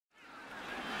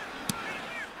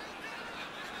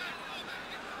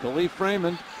Khalif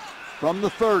Raymond from the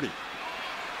 30.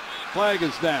 Flag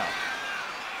is down.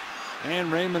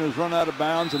 And Raymond has run out of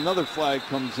bounds. Another flag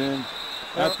comes in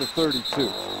at the 32.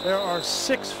 There are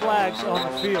 6 flags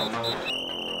on the field.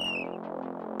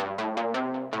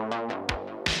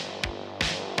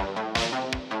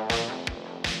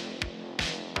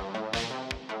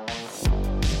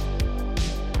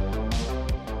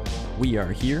 We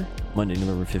are here, Monday,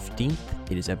 November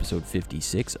 15th. It is episode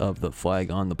 56 of The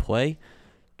Flag on the Play.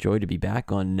 Joy to be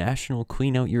back on National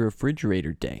Clean Out Your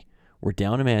Refrigerator Day. We're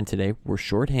down a man today. We're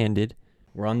shorthanded.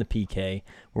 We're on the PK.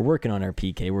 We're working on our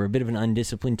PK. We're a bit of an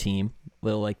undisciplined team, a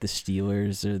little like the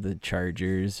Steelers or the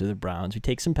Chargers or the Browns. We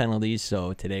take some penalties,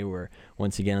 so today we're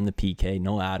once again on the PK.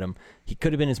 No Adam. He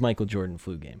could have been his Michael Jordan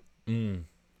flu game.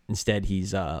 Instead,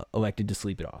 he's elected to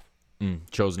sleep it off.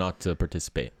 Chose not to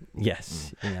participate.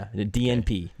 Yes. Yeah. The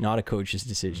DNP, not a coach's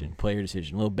decision, player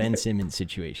decision. A little Ben Simmons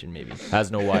situation, maybe. Has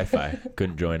no Wi-Fi.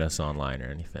 Couldn't join us online or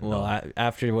anything. Well, no.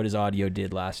 After what his audio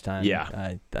did last time,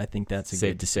 yeah. I think that's a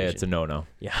safe good to decision. say it's a no-no.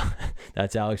 Yeah.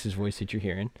 That's Alex's voice that you're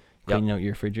hearing. Cleaning out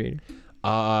your refrigerator.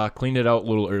 Cleaned it out a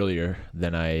little earlier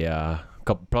than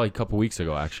probably a couple weeks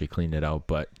ago, actually cleaned it out.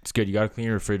 But it's good. You got to clean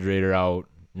your refrigerator out.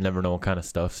 Never know what kind of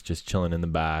stuff's just chilling in the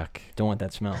back. Don't want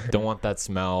that smell. Don't want that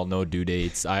smell. No due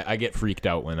dates. I get freaked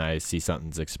out when I see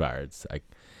something's expired.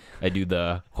 I do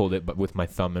the hold it, but with my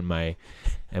thumb and my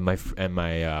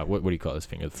what do you call this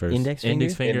finger? The first index finger.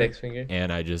 Index finger.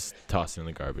 And I just toss it in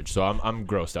the garbage. So I'm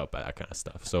grossed out by that kind of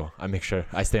stuff. So I make sure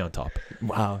I stay on top.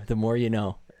 Wow, the more you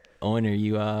know. Owen,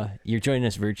 you're joining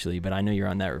us virtually, but I know you're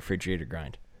on that refrigerator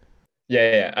grind.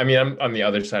 Yeah. I mean, I'm on the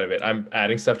other side of it. I'm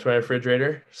adding stuff to my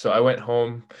refrigerator. So I went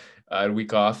home a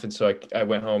week off, and so I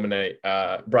went home and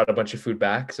I brought a bunch of food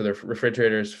back. So the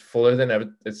refrigerator is fuller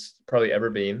than it's probably ever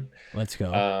been. Let's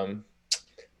go.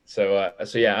 So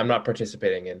yeah, I'm not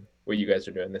participating in what you guys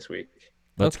are doing this week.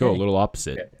 Let's go a little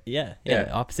opposite. Yeah.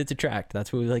 Opposites attract.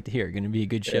 That's what we like to hear. Going to be a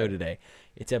good show today.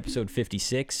 It's episode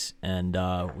 56, and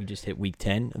we just hit week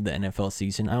 10 of the NFL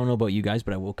season. I don't know about you guys,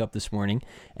 but I woke up this morning,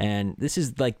 and this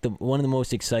is like one of the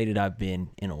most excited I've been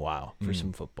in a while for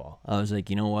some football. I was like,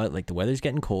 you know what? Like, the weather's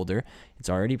getting colder. It's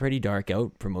already pretty dark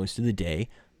out for most of the day.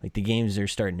 Like, the games are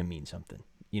starting to mean something.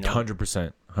 You know,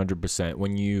 100%.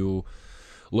 When you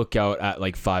look out at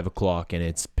like 5 o'clock and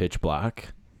it's pitch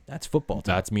black, that's football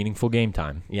time. That's meaningful game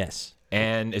time. Yes.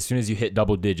 And as soon as you hit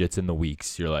double digits in the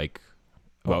weeks, you're like,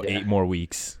 about 8 more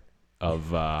weeks of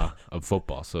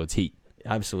football, so it's heat.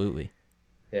 Absolutely.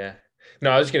 Yeah.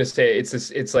 No, I was gonna say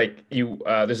it's like you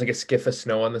there's like a skiff of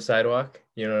snow on the sidewalk.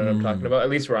 You know what I'm talking about? At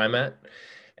least where I'm at.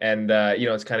 And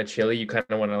it's kind of chilly. You kind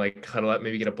of want to like cuddle up,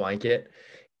 maybe get a blanket,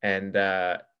 and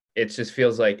it just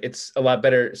feels like it's a lot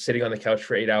better sitting on the couch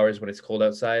for 8 hours when it's cold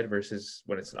outside versus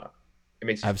when it's not. It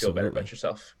makes you feel better about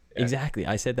yourself. Yeah. Exactly.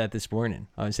 I said that this morning.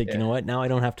 I was like, you know what? Now I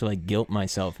don't have to like guilt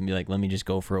myself and be like, let me just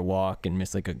go for a walk and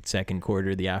miss like a second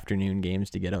quarter of the afternoon games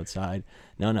to get outside.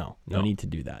 No need to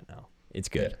do that now. It's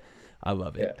good. Yeah. I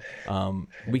love it. Yeah.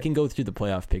 We can go through the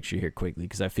playoff picture here quickly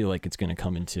because I feel like it's going to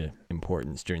come into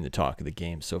importance during the talk of the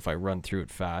game. So if I run through it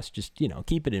fast, just,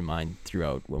 keep it in mind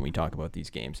throughout when we talk about these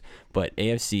games. But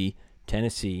AFC,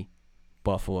 Tennessee,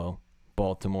 Buffalo,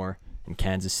 Baltimore, and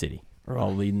Kansas City are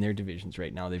all leading their divisions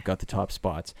right now. They've got the top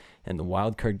spots, and the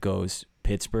wild card goes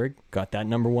Pittsburgh. Got that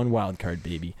number one wild card,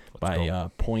 baby, by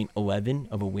 0.11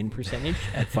 of a win percentage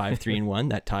at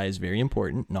 5-3-1. That tie is very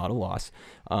important, not a loss.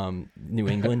 New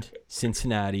England,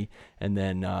 Cincinnati, and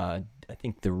then I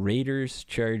think the Raiders,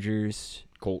 Chargers,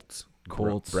 Colts,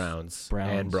 Browns,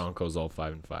 and Broncos all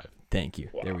 5-5. Thank you.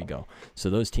 Wow. There we go. So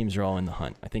those teams are all in the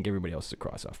hunt. I think everybody else is a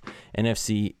cross-off.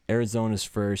 NFC, Arizona's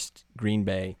first, Green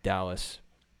Bay, Dallas,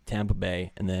 Tampa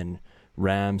Bay, and then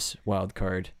Rams, wild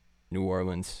card, New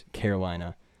Orleans,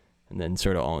 Carolina, and then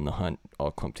sort of all in the hunt,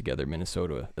 all clumped together,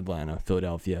 Minnesota, Atlanta,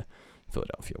 Philadelphia,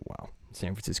 wow,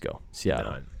 San Francisco,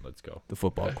 Seattle. Done. Let's go. The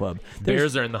football club.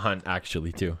 Bears are in the hunt,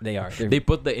 actually, too. They are. They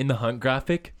put the in the hunt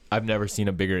graphic. I've never seen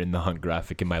a bigger in the hunt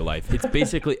graphic in my life. It's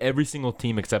basically every single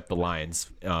team except the Lions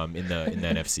in the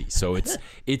NFC. So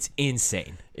it's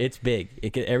insane. It's big.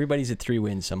 Everybody's at 3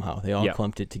 wins somehow. They all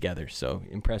clumped it together. So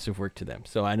impressive work to them.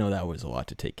 So I know that was a lot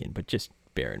to take in, but just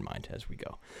bear in mind as we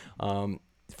go.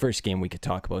 First game we could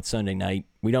talk about Sunday night.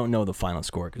 We don't know the final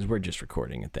score because we're just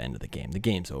recording at the end of the game. The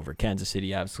game's over. Kansas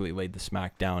City absolutely laid the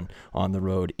smack down on the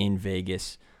road in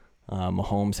Vegas.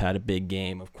 Mahomes had a big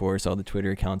game. Of course, all the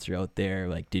Twitter accounts are out there.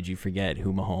 Like, did you forget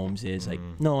who Mahomes is? Like,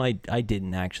 no, I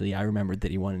didn't actually. I remembered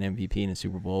that he won an MVP in a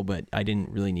Super Bowl, but I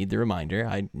didn't really need the reminder.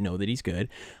 I know that he's good.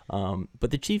 But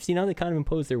the Chiefs, they kind of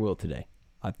imposed their will today.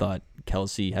 I thought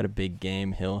Kelsey had a big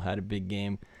game. Hill had a big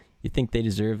game. You think they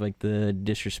deserve like the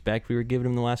disrespect we were giving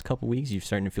them the last couple weeks? You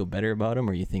starting to feel better about them,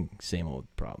 or you think same old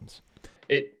problems?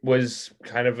 It was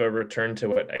kind of a return to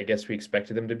what I guess we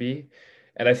expected them to be.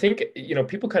 And I think,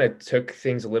 people kind of took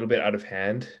things a little bit out of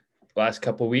hand last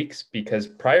couple of weeks, because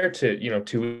prior to,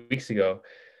 2 weeks ago,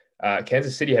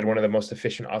 Kansas City had one of the most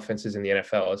efficient offenses in the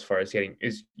NFL as far as getting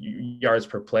yards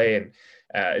per play and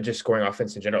just scoring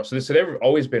offense in general. So they've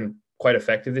always been quite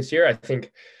effective this year. I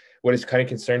think what has kind of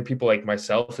concerned people like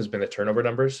myself has been the turnover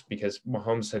numbers, because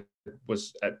Mahomes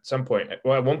was at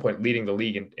one point leading the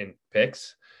league in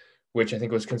picks, which I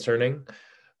think was concerning.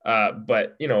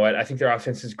 But you know what? I think their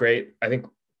offense is great. I think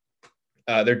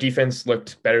their defense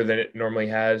looked better than it normally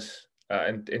has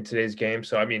in today's game.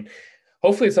 So, I mean,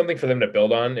 hopefully it's something for them to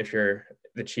build on if you're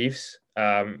the Chiefs.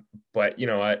 But,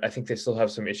 I think they still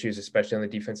have some issues, especially on the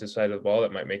defensive side of the ball,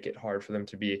 that might make it hard for them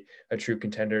to be a true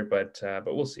contender. But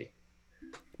we'll see.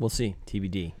 We'll see.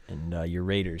 TBD. And your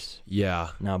Raiders. Yeah.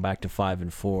 Now back to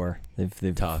 5-4.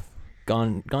 They've Tough.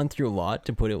 gone through a lot,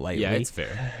 to put it lightly. Yeah, it's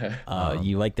fair.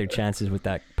 You like their chances with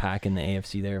that pack in the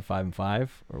AFC there, 5-5,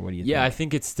 or what do you think? Yeah, I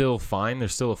think it's still fine.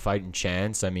 There's still a fighting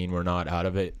chance. I mean, we're not out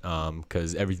of it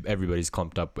because everybody's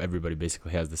clumped up. Everybody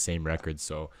basically has the same record.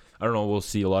 So I don't know. We'll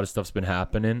see. A lot of stuff's been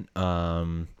happening.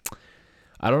 I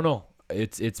don't know.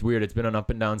 It's weird. It's been an up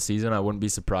and down season. I wouldn't be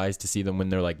surprised to see them when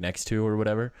they're like next to or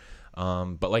whatever.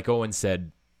 But like Owen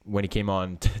said, when he came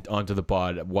onto the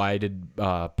pod, why did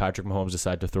Patrick Mahomes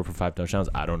decide to throw for 5 touchdowns?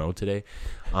 I don't know today.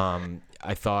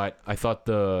 I thought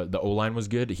the O-line was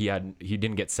good. He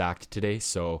didn't get sacked today,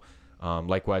 so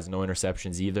likewise no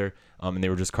interceptions either. And they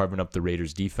were just carving up the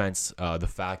Raiders defense. The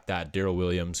fact that Darrell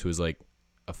Williams, who was like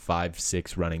a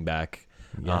 5'6" running back,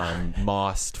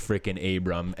 mossed freaking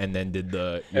Abram and then did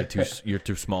the you're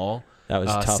too small. That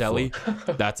was tough.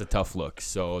 Selly, that's a tough look.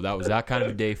 So that was that kind of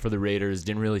a day for the Raiders.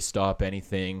 Didn't really stop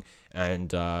anything.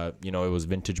 And, it was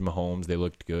vintage Mahomes. They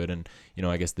looked good. And,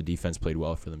 I guess the defense played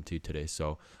well for them too today.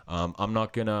 So I'm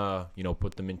not going to,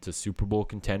 put them into Super Bowl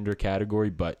contender category.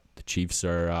 But the Chiefs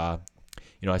are,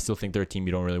 I still think they're a team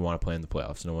you don't really want to play in the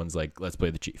playoffs. No one's like, let's play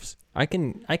the Chiefs. I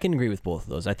can agree with both of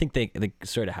those. I think they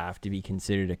sort of have to be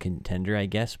considered a contender, I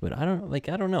guess. But I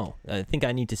don't know. I think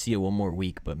I need to see it one more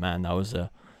week. But, man, that was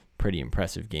a pretty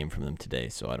impressive game from them today,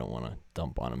 so I don't want to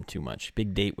dump on them too much.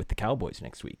 Big date with the Cowboys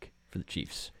next week for the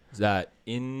Chiefs. Is that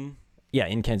in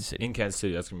Kansas City? In Kansas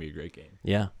City, that's going to be a great game.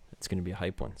 Yeah, it's going to be a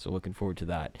hype one, so looking forward to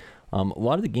that. A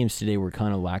lot of the games today were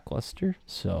kind of lackluster,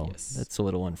 so That's a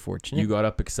little unfortunate. You got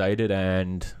up excited,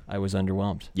 and I was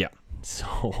underwhelmed. Yeah.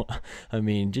 So, I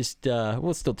mean, just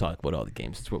we'll still talk about all the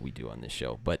games. It's what we do on this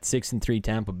show. But 6-3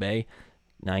 Tampa Bay,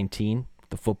 19.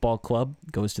 The football club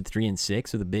goes to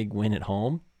 3-6 with a big win at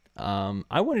home.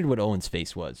 I wondered what Owen's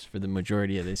face was for the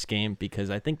majority of this game,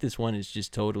 because I think this one is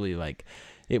just totally like,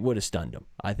 it would have stunned him.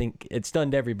 I think it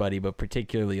stunned everybody, but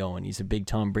particularly Owen. He's a big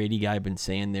Tom Brady guy. Been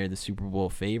saying they're the Super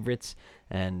Bowl favorites,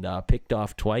 and picked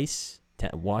off twice.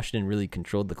 Washington really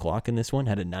controlled the clock in this one.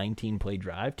 Had a 19-play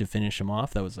drive to finish him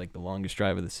off. That was like the longest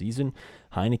drive of the season.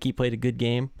 Heineke played a good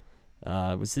game.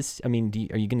 Are you going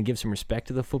to give some respect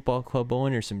to the football club,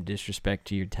 Owen, or some disrespect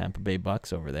to your Tampa Bay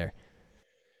Bucs over there?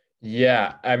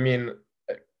 Yeah, I mean,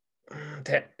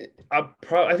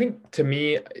 I think to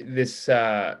me this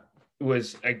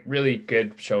was a really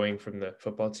good showing from the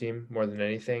football team more than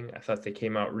anything. I thought they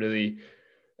came out really,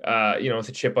 with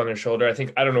a chip on their shoulder. I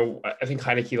think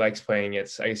Heineke likes playing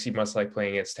it. I guess he must like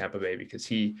playing against Tampa Bay because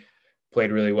he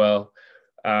played really well.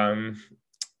 They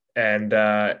kind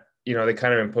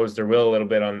of imposed their will a little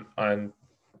bit on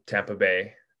Tampa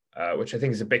Bay. Which I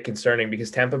think is a bit concerning,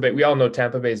 because Tampa Bay, we all know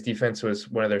Tampa Bay's defense was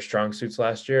one of their strong suits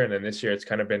last year. And then this year it's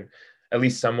kind of been at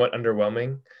least somewhat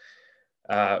underwhelming.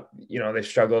 They've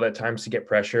struggled at times to get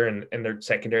pressure, and their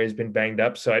secondary has been banged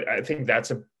up. So I think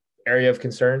that's an area of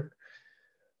concern.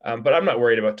 But I'm not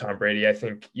worried about Tom Brady. I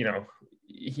think,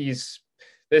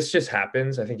 this just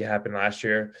happens. I think it happened last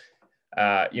year,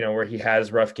 where he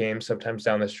has rough games sometimes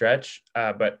down the stretch.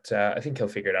 But I think he'll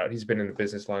figure it out. He's been in the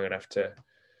business long enough to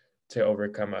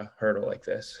overcome a hurdle like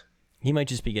this. He might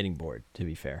just be getting bored, to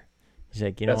be fair. He's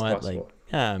like, That's what? Possible.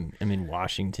 Like, I'm in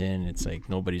Washington. It's like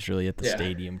nobody's really at the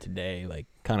stadium today. Like,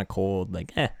 kind of cold.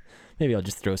 Like, maybe I'll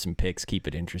just throw some picks, keep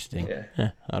it interesting.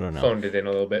 Yeah. I don't know. Phoned it in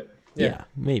a little bit. Yeah,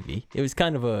 maybe. It was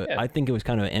kind of I think it was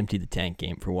kind of an empty the tank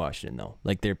game for Washington, though.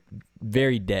 Like, they're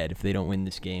very dead if they don't win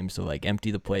this game. So, like,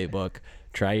 empty the playbook.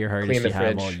 Try your hardest you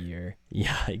have all year.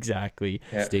 Yeah, exactly.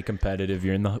 Yeah. Stay competitive.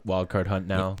 You're in the wild card hunt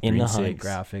now. In the hunt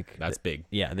graphic. That's big.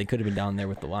 Yeah, they could have been down there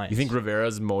with the Lions. You think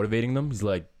Rivera's motivating them? He's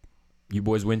like, you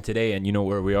boys win today, and you know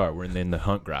where we are. We're in the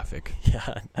hunt graphic.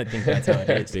 Yeah, I think that's how it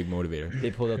is. Big motivator.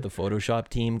 They pulled out the Photoshop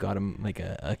team, got him like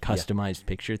a customized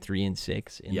picture, 3 and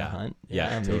 6 in the hunt.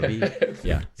 Yeah, Maybe.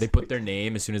 Yeah, they put their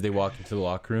name as soon as they walk into the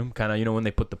locker room. Kind of, you know, when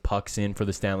they put the pucks in for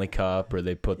the Stanley Cup, or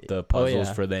they put the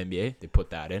puzzles for the NBA, they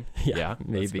put that in. Yeah,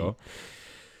 maybe. Let's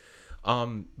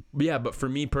go. But for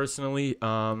me personally,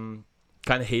 kind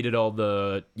of hated all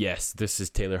the this is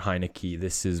Taylor Heineke.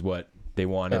 This is what they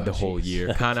wanted the whole year.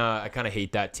 I kind of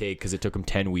hate that take because it took them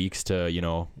 10 weeks to, you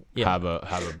know, have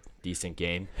a decent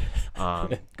game.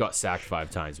 Got sacked 5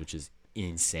 times, which is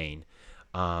insane.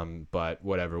 But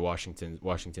whatever,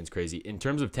 Washington's crazy. In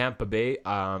terms of Tampa Bay,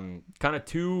 kind of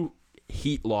 2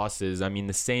 heat losses. I mean,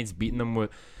 the Saints beat them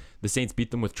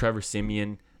with Trevor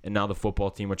Siemian, and now the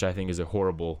football team, which I think is a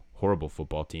horrible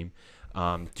football team.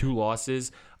 2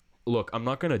 losses. Look, I'm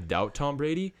not going to doubt Tom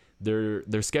Brady.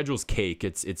 Their schedule's cake.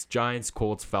 It's Giants,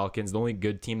 Colts, Falcons. The only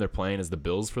good team they're playing is the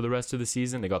Bills for the rest of the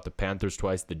season. They got the Panthers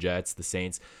twice, the Jets, the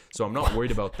Saints. So I'm not worried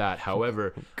about that.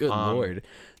 However, good Lord,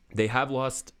 they have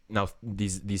lost now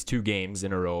these 2 games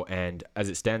in a row, and as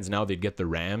it stands now, they'd get the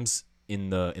Rams in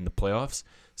the playoffs.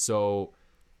 So,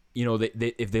 you know,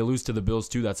 they if they lose to the Bills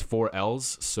too, that's 4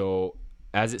 L's. So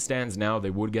as it stands now,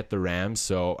 they would get the Rams.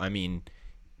 So I mean,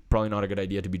 probably not a good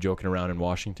idea to be joking around in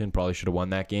Washington. Probably should have won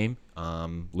that game,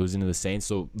 losing to the Saints.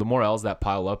 So the more L's that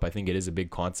pile up, I think it is a big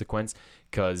consequence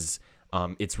because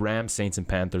it's Rams, Saints, and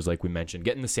Panthers, like we mentioned.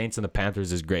 Getting the Saints and the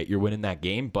Panthers is great. You're winning that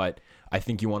game, but I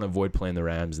think you want to avoid playing the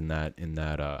Rams in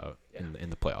the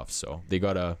playoffs. So they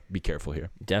gotta be careful here.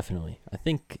 Definitely. I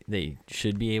think they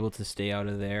should be able to stay out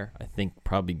of there. I think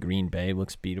probably Green Bay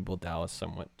looks beatable. Dallas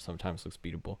sometimes looks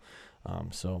beatable.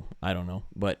 So I don't know,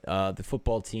 but the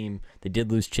football team, they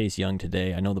did lose Chase Young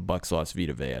today. I know the Bucs lost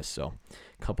Vita Vea, so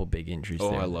a couple big injuries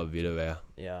there. I love Vita Vea.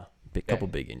 Yeah, couple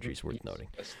big injuries worth noting.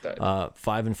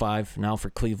 5-5 now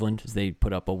for Cleveland as they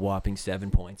put up a whopping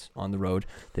 7 points on the road.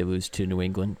 They lose to New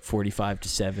England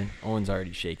 45-7. Owen's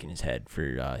already shaking his head for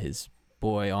his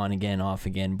boy on again, off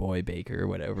again, boy Baker or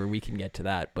whatever. We can get to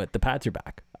that, but the Pats are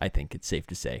back. I think it's safe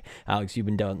to say. Alex, you've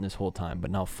been doubting this whole time, but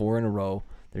now 4 in a row.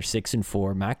 They're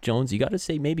 6-4. Mac Jones, you got to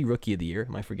say maybe rookie of the year.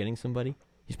 Am I forgetting somebody?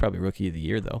 He's probably rookie of the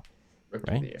year though,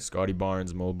 right? Scotty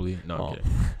Barnes, Mobley. No, I'm kidding.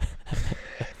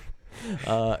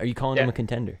 Are you calling them a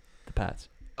contender, the Pats?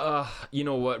 You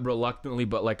know what? Reluctantly,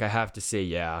 but like I have to say,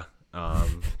 yeah.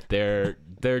 They're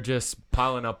just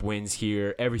piling up wins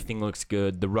here. Everything looks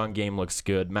good. The run game looks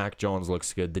good. Mac Jones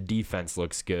looks good. The defense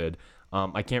looks good.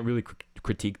 I can't really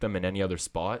critique them in any other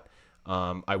spot.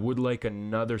 I would like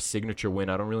another signature win.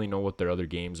 I don't really know what their other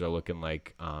games are looking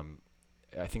like.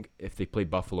 I think if they play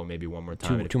Buffalo maybe one more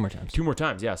time. Two more times. 2 more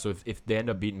times, yeah. So if they end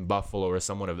up beating Buffalo or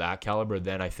someone of that caliber,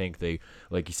 then I think they,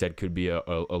 like you said, could be a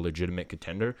legitimate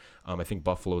contender. I think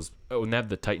Buffalo's, and they have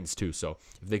the Titans too. So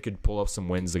if they could pull off some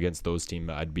wins against those teams,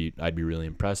 I'd be really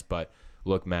impressed. But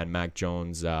look, man, Mac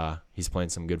Jones, he's playing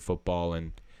some good football,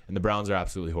 and the Browns are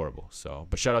absolutely horrible. So,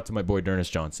 but shout out to my boy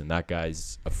D'Ernest Johnson. That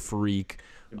guy's a freak.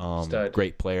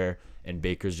 Great player, and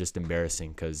Baker's just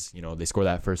embarrassing because, you know, they score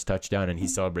that first touchdown and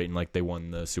he's celebrating like they won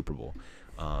the Super Bowl.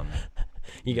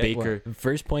 You got Baker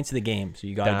first points of the game, so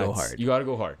you gotta go hard. You gotta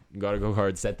go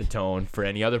hard. Set the tone for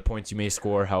any other points you may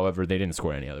score. However, they didn't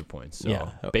score any other points, so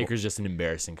Baker's just an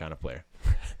embarrassing kind of player.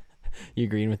 You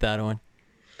agreeing with that, Owen?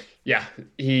 Yeah,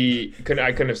 I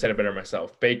couldn't have said it better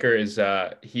myself. Baker is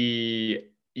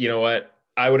you know what?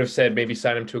 I would have said maybe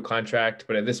sign him to a contract,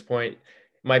 but at this point,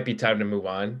 it might be time to move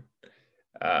on.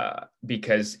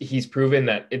 Because he's proven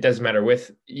that it doesn't matter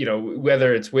with, you know,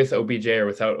 whether it's with OBJ or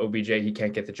without OBJ, he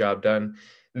can't get the job done.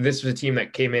 This was a team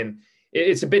that came in.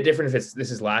 It's a bit different if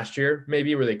this is last year,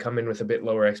 maybe, where they come in with a bit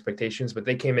lower expectations, but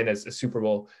they came in as a Super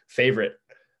Bowl favorite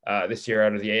this year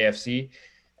out of the AFC.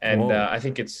 And I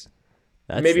think it's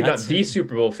maybe not the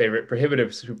Super Bowl favorite,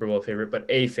 prohibitive Super Bowl favorite, but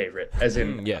a favorite, as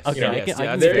in, yes. You know, yes.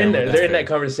 they're in there. They're in that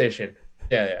conversation.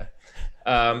 Yeah.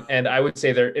 And I would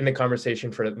say they're in the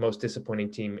conversation for the most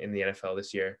disappointing team in the NFL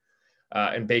this year.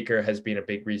 And Baker has been a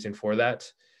big reason for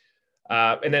that.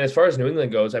 And then as far as New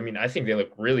England goes, I mean, I think they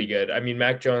look really good. I mean,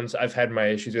 Mac Jones, I've had my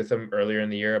issues with him earlier in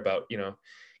the year about, you know,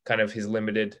 kind of his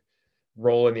limited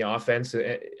role in the offense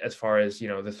as far as, you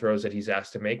know, the throws that he's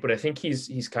asked to make. But I think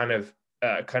he's kind of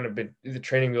been, the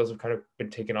training wheels have kind of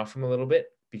been taken off him a little bit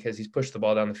because he's pushed the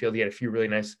ball down the field. He had a few really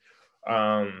nice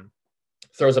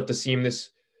throws up the seam this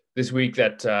week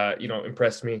that, you know,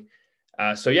 impressed me.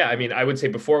 So, yeah, I mean, I would say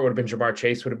before it would have been Jamar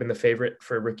Chase would have been the favorite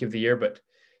for Rookie of the Year, but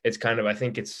it's kind of, I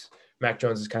think it's Mac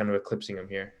Jones is kind of eclipsing him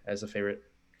here as a favorite.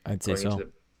 I'd say so.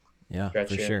 Yeah,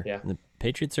 for sure. Yeah. The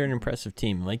Patriots are an impressive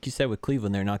team. Like you said with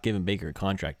Cleveland, they're not giving Baker a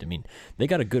contract. I mean, they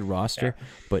got a good roster,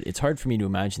 but it's hard for me to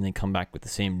imagine they come back with the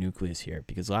same nucleus here,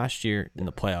 because last year in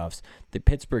the playoffs,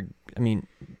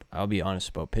 I'll be honest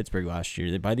about Pittsburgh last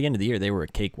year. By the end of the year, they were a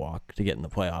cakewalk to get in the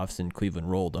playoffs, and Cleveland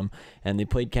rolled them. And they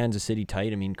played Kansas City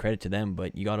tight. I mean, credit to them,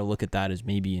 but you got to look at that as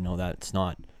maybe, that's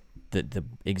not the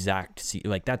exact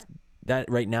that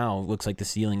right now looks like the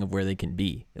ceiling of where they can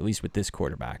be, at least with this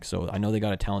quarterback. So I know they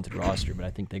got a talented roster, but I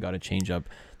think they got to change up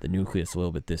the nucleus a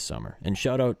little bit this summer. And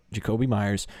shout out Jacoby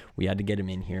Myers. We had to get him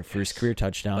in here for his career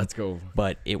touchdown. Let's go.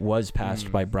 But it was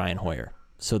passed by Brian Hoyer.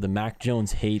 So the Mac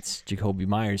Jones hates Jacoby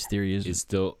Myers theory is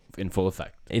still in full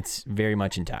effect. It's very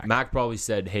much intact. Mac probably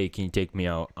said, "Hey, can you take me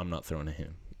out? I'm not throwing to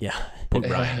him." Yeah. Put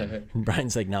Brian.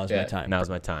 Brian's like, now's my time. Now's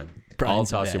my time.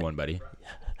 Brian's I'll toss you one, buddy.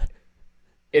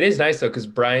 It is nice though, because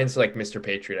Brian's like Mr.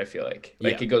 Patriot. I feel like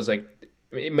he goes like,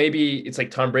 maybe it's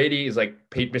like Tom Brady is like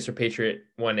Mr. Patriot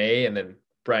 1A, and then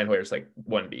Brian Hoyer's like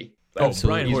 1B.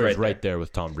 Brian Hoyer's right there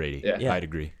with Tom Brady. Yeah. I'd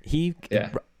agree.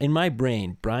 In my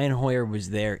brain, Brian Hoyer was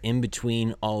there in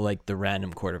between all like the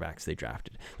random quarterbacks they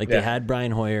drafted. Like they had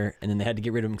Brian Hoyer, and then they had to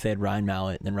get rid of him because they had Ryan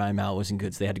Mallett, and then Ryan Mallett wasn't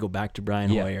good, so they had to go back to Brian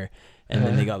Hoyer. And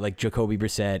then they got like Jacoby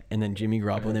Brissett, and then Jimmy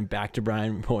Garoppolo, and then back to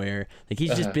Brian Hoyer. Like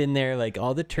he's just been there, like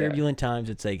all the turbulent times.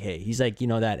 It's like, hey, he's like,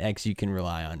 that X you can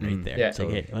rely on right there. Yeah. It's like,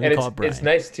 hey, let me call Brian. It's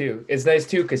nice too. It's nice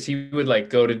too because he would like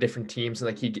go to different teams and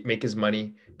like he'd make his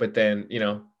money, but then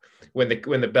when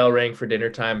the bell rang for dinner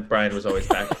time, Brian was always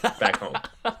back home.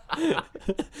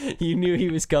 You knew he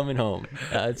was coming home.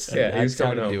 That's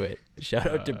how to do it. Shout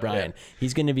out to Brian.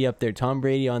 He's going to be up there, Tom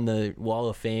Brady on the Wall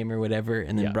of Fame or whatever,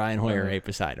 and then Brian Hoyer right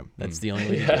beside him. That's the only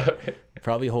way to do it.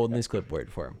 Probably holding his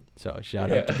clipboard for him. So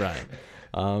shout out to Brian.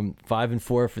 5-4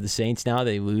 for the Saints now.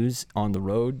 They lose on the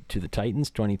road to the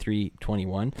Titans,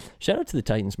 23-21. Shout out to the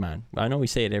Titans, man. I know we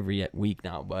say it every week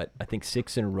now, but I think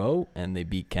 6 in a row, and they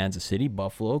beat Kansas City,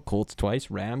 Buffalo, Colts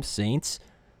twice, Rams, Saints.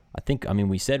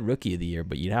 We said Rookie of the Year,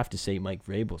 but you'd have to say Mike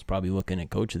Vrabel's probably looking at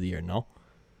Coach of the Year, no?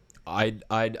 I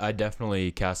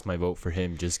definitely cast my vote for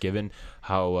him, just given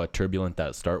how turbulent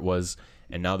that start was,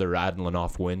 and now they're rattling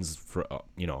off wins for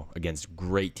against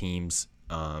great teams.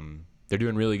 They're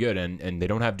doing really good, and they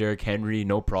don't have Derrick Henry,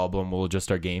 no problem. We'll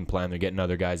adjust our game plan. They're getting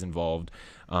other guys involved.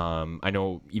 I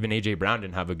know even A.J. Brown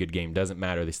didn't have a good game. Doesn't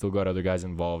matter. They still got other guys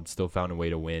involved, still found a way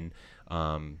to win.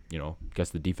 Guess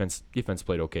the defense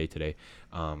played okay today.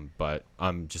 But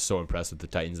I'm just so impressed with the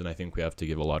Titans, and I think we have to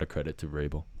give a lot of credit to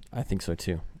Vrabel. I think so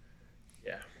too.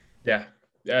 Yeah.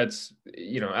 That's,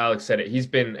 Alex said it. He's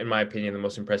been, in my opinion, the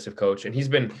most impressive coach, and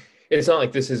it's not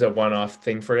like this is a one-off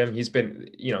thing for him. He's been,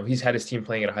 he's had his team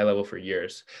playing at a high level for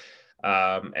years.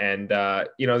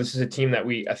 This is a team that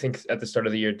I think at the start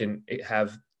of the year didn't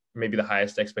have maybe the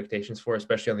highest expectations for,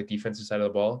 especially on the defensive side of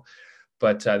the ball.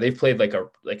 But they've played at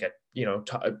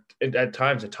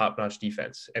times a top-notch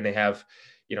defense, and they have,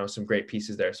 some great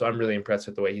pieces there. So I'm really impressed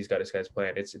with the way he's got his guys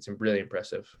playing. It's really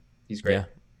impressive. He's great. Yeah.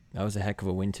 That was a heck of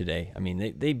a win today. I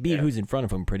mean, they beat who's in front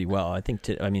of them pretty well. I think.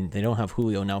 They don't have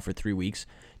Julio now for 3 weeks.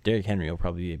 Derrick Henry will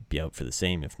probably be out for the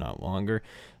same, if not longer.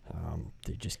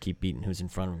 They just keep beating who's in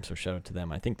front of them. So shout out to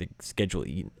them. I think the schedule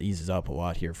eases up a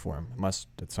lot here for them. It must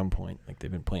at some point. Like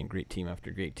they've been playing great team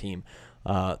after great team.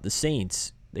 The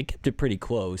Saints, they kept it pretty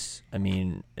close.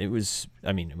 It was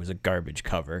a garbage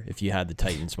cover. If you had the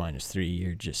Titans -3,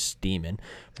 you're just steaming.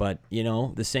 But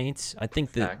the Saints, I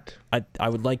think that I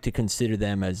would like to consider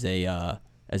them as a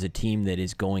team that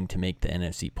is going to make the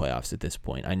NFC playoffs at this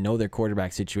point. I know their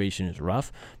quarterback situation is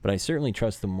rough, but I certainly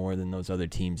trust them more than those other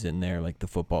teams in there, like the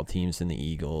football teams and the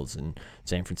Eagles and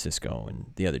San Francisco and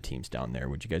the other teams down there.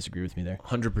 Would you guys agree with me there?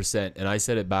 100%. And I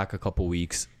said it back a couple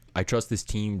weeks. I trust this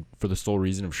team for the sole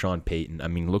reason of Sean Payton.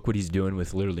 Look what he's doing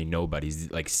with literally nobody. He's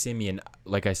like Simeon.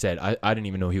 Like I said, I didn't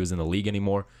even know he was in the league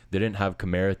anymore. They didn't have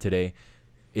Kamara today.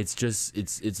 It's just,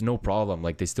 it's no problem.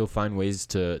 Like they still find ways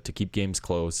to keep games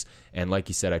close. And like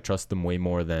you said, I trust them way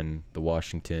more than the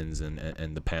Washingtons and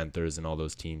the Panthers and all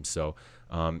those teams. So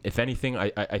if anything,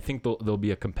 I think they'll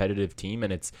be a competitive team.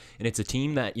 And it's a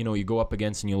team that, you go up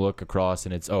against and you look across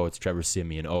and it's Trevor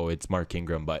Siemian. It's Mark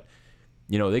Ingram. But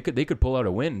they could pull out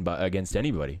a win against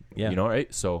anybody. Yeah.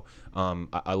 Right? So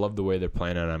I love the way they're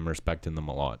playing, and I'm respecting them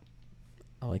a lot.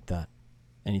 I like that.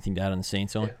 Anything to add on the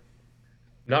Saints, Owen? Yeah.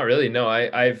 Not really. No,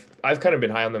 I've kind of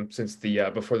been high on them since the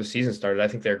before the season started. I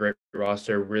think they're a great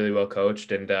roster, really well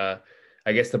coached, and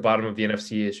I guess the bottom of the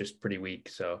NFC is just pretty weak.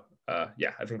 So I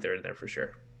think they're in there for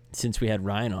sure. Since we had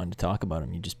Ryan on to talk about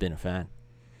him, you've just been a fan.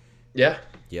 Yeah,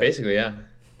 basically, yeah.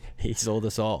 He sold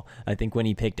us all. I think when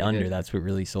he picked under, that's what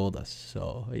really sold us.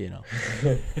 So,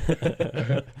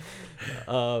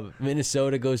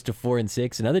 Minnesota goes to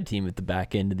 4-6. Another team at the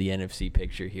back end of the NFC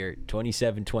picture here.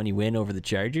 27-20 win over the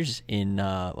Chargers in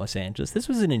Los Angeles. This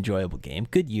was an enjoyable game.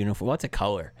 Good uniform. Lots of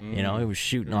color. It was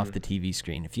shooting off the TV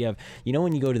screen. If you have,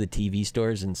 when you go to the TV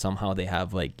stores and somehow they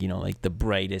have like the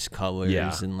brightest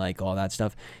colors and like all that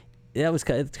stuff. It's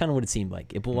kind of what it seemed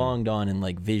like. It belonged on in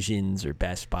like Visions or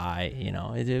Best Buy.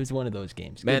 It was one of those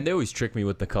games. Man, they always trick me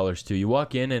with the colors too. You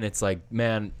walk in and it's like,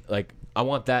 man, like I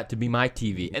want that to be my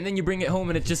TV, and then you bring it home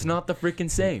and it's just not the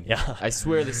freaking same. Yeah, I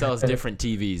swear this sells different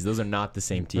TVs. Those are not the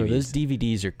same TVs. Those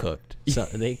DVDs are cooked. So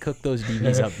they cook those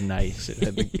DVDs up nice.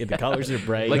 The colors are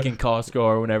bright. Like in Costco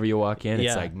or whenever you walk in,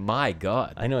 it's like, my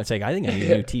God. I know. It's like, I think I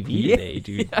need a new TV today,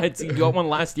 dude. Yeah, you got one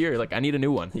last year. Like, I need a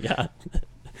new one. Yeah.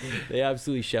 They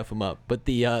absolutely chef them up. But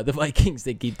the Vikings,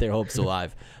 they keep their hopes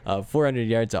alive. 400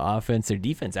 yards of offense. Their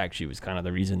defense actually was kind of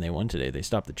the reason they won today. They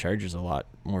stopped the Chargers a lot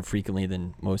more frequently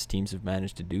than most teams have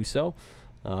managed to do so.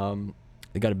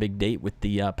 They got a big date with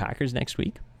the Packers next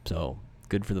week, so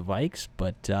good for the Vikes.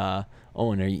 But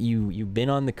Owen, you've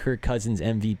been on the Kirk Cousins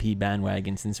MVP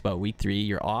bandwagon since about week 3.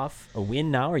 You're off a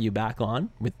win now. Are you back on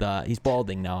with? He's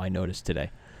balding now. I noticed today.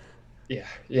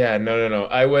 Yeah. No.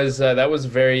 I was that was a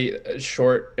very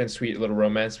short and sweet little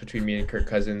romance between me and Kirk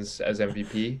Cousins as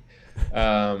MVP.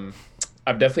 I'm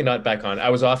definitely not back on. I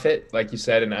was off it, like you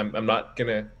said, and I'm not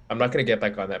gonna get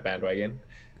back on that bandwagon.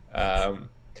 But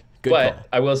call.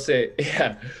 I will say,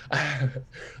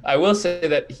 I will say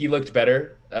that he looked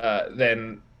better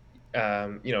than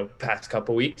past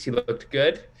couple weeks. He looked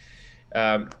good.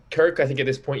 Kirk, I think at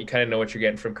this point you kind of know what you're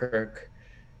getting from Kirk.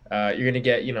 You're going to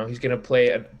get, he's going to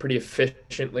play pretty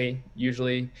efficiently,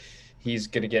 usually. He's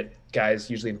going to get guys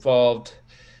usually involved.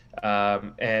 He's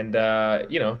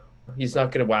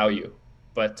not going to wow you.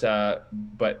 But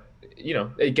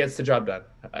it gets the job done.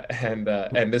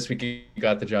 And this week he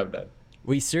got the job done.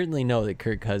 We certainly know that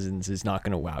Kirk Cousins is not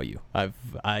going to wow you.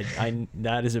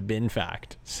 That is a bin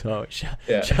fact. So shout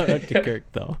out to Kirk,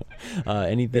 though.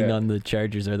 Anything on the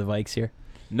Chargers or the Vikes here?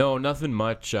 No, nothing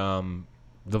much.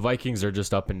 The Vikings are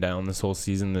just up and down this whole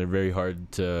season. They're very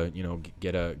hard to,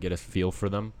 get a feel for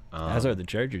them. As are the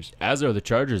Chargers.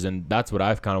 And that's what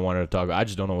I've kind of wanted to talk about. I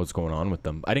just don't know what's going on with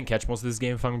them. I didn't catch most of this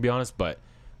game, if I'm gonna be honest, but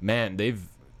man, they've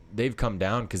come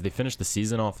down because they finished the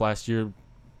season off last year.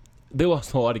 They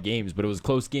lost a lot of games, but it was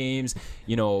close games.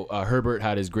 Herbert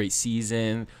had his great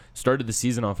season. Started the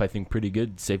season off, I think, pretty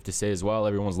good. Safe to say as well.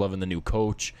 Everyone's loving the new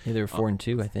coach. Yeah, they were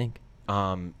 4-2, I think.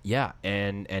 And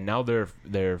now they're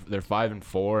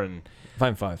 5-4 and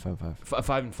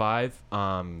 5-5.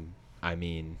 I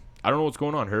mean, I don't know what's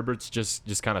going on. Herbert's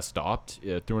just kind of stopped.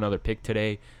 Threw another pick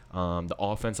today. The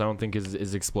offense I don't think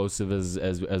is explosive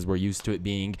as we're used to it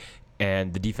being,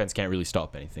 and the defense can't really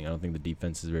stop anything. I don't think the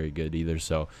defense is very good either.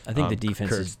 So I think the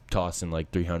defense is tossing like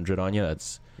 300 on you.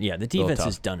 The defense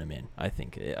has done him in. I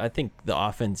think the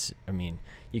offense. I mean,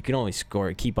 you can only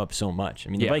keep up so much. I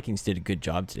mean, the Vikings did a good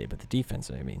job today, but the defense,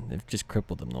 I mean, they've just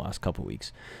crippled them the last couple of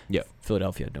weeks. Yeah.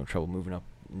 Philadelphia had no trouble moving up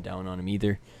and down on them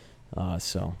either.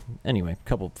 So anyway, a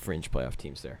couple fringe playoff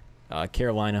teams there.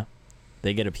 Carolina,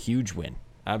 they get a huge win.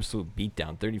 Absolute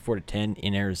beatdown, 34-10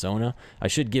 in Arizona. I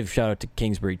should give shout out to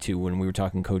Kingsbury too. When we were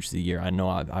talking Coach of the Year, I know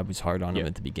I was hard on him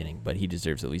at the beginning, but he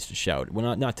deserves at least a shout.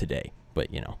 Well, not today, but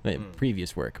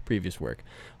previous work.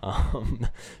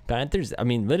 Panthers. I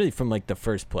mean, literally from like the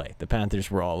first play, the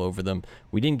Panthers were all over them.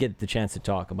 We didn't get the chance to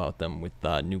talk about them with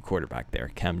new quarterback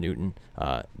there, Cam Newton.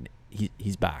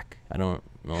 He's back. I don't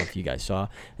know if you guys saw.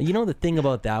 The thing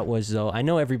about that was, though, I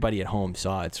know everybody at home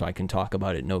saw it, so I can talk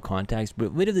about it no context.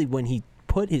 But literally, when he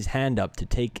put his hand up to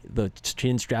take the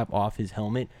chin strap off his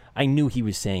helmet, I knew he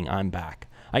was saying, "I'm back."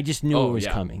 I just knew it was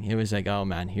coming. It was like, oh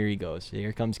man, here he goes.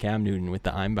 Here comes Cam Newton with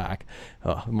the "I'm back."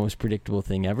 Most predictable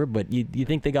thing ever. But you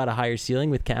think they got a higher ceiling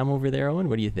with Cam over there, Owen?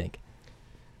 What do you think?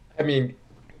 I mean,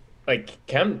 like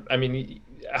Cam. I mean,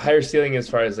 a higher ceiling as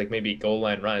far as like maybe goal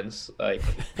line runs. Like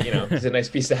he's a nice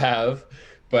piece to have.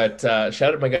 But shout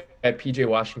out to my guy PJ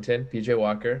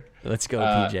Walker. Let's go,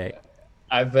 PJ.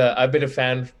 I've been a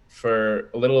fan for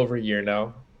a little over a year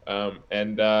now,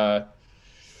 and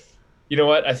you know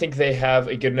what? I think they have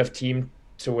a good enough team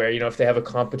to where if they have a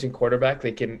competent quarterback,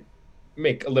 they can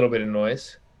make a little bit of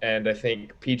noise. And I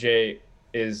think PJ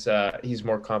is he's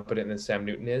more competent than Sam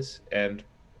Newton is, and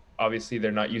obviously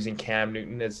they're not using Cam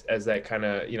Newton as that kind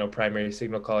of primary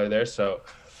signal caller there. So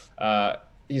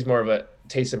he's more of a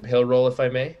Taysom Hill role, if I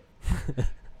may.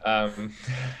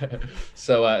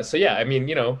 So yeah, I mean,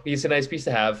 he's a nice piece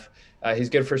to have. He's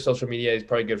good for social media. He's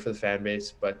probably good for the fan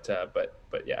base, but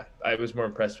yeah, I was more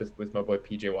impressed with my boy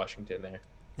PJ Washington there.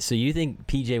 So you think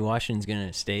PJ Washington's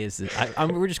gonna stay as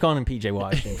we're just calling him PJ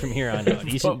Washington from here on out.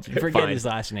 You should forget his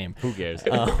last name. Who cares?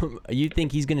 You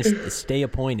think he's gonna stay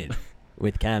appointed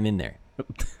with Cam in there?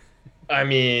 I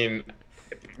mean,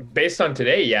 based on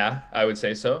today, yeah, I would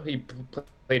say so. He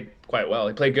played quite well.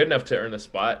 He played good enough to earn the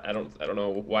spot. I don't know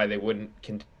why they wouldn't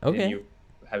continue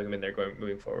having him in there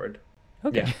moving forward.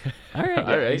 Okay. Yeah. All right.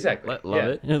 Yeah, exactly. Love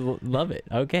it. Love it.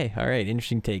 Okay. All right.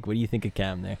 Interesting take. What do you think of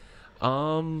Cam there?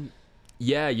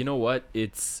 Yeah, you know what?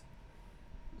 It's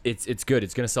good.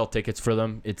 It's gonna sell tickets for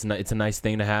them. It's a nice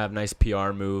thing to have, nice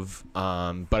PR move.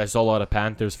 But I saw a lot of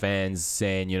Panthers fans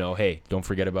saying, hey, don't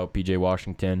forget about PJ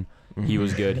Washington. He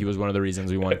was good. He was one of the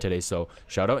reasons we won today. So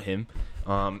shout out him.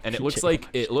 And it looks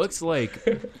like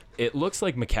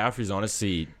McCaffrey's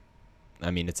honestly. I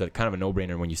mean, it's a kind of a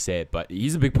no-brainer when you say it, but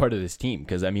he's a big part of this team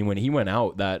because, I mean, when he went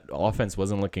out, that offense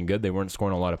wasn't looking good. They weren't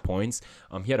scoring a lot of points.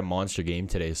 He had a monster game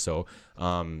today, so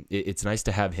it's nice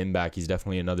to have him back. He's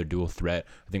definitely another dual threat.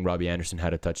 I think Robbie Anderson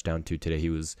had a touchdown, too, today. He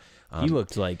was... he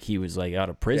looked like he was, out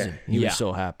of prison. Yeah. He was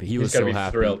so happy. He was so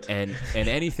happy. Thrilled. And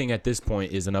anything at this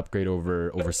point is an upgrade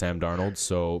over Sam Darnold,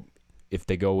 so if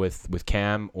they go with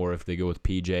Cam or if they go with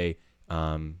PJ...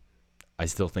 I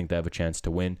still think they have a chance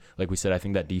to win. Like we said, I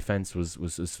think that defense was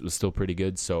still pretty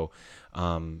good. So,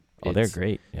 they're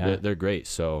great. Yeah, they're great.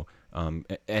 So,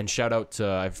 and shout out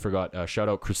shout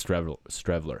out Chris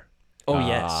Strevler. Oh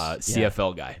yes,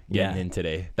 CFL guy getting in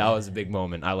today. That was a big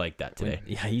moment. I like that today.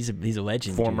 Yeah, he's a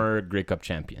legend. Former Grey Cup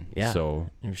champion. Yeah. So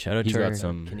shout out to our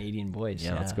Canadian boys.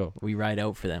 Yeah, let's go. We ride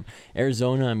out for them.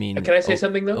 Arizona. I mean, can I say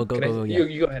something though? Go.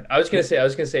 You go ahead. I was gonna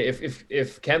say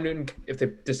if Cam Newton, if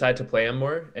they decide to play him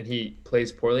more and he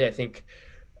plays poorly, I think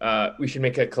we should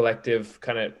make a collective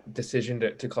kind of decision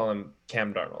to call him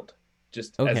Cam Darnold.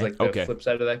 Just as the flip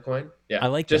side of that coin. Yeah. I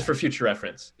like just that. for future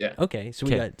reference. Yeah. Okay. So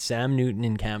we got Sam Newton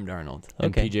and Cam Darnold.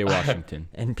 And PJ Washington.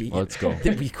 Let's go.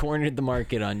 We cornered the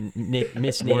market on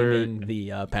misnaming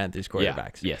the Panthers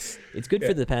quarterbacks. Yeah. Yes. It's good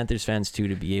for the Panthers fans too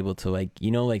to be able to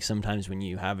sometimes when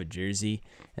you have a jersey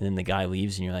and then the guy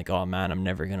leaves and you're like, oh man, I'm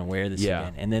never gonna wear this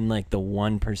again. And then the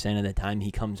 1% of the time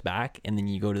he comes back and then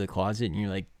you go to the closet and you're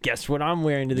like, guess what I'm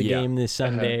wearing to the game this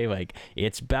Sunday?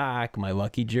 It's back, my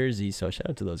lucky jersey. So shout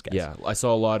out to those guys. Yeah. I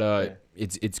saw a lot of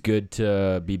it's good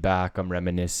to be back. I'm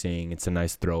reminiscing. It's a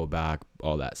nice throwback,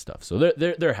 all that stuff. So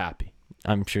they're happy.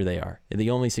 I'm sure they are.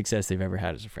 The only success they've ever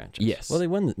had as a franchise. Yes. Well, they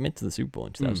went to the Super Bowl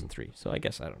in 2003. So I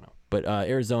guess I don't know. But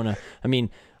Arizona, I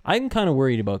mean, I'm kind of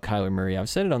worried about Kyler Murray. I've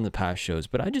said it on the past shows,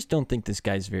 but I just don't think this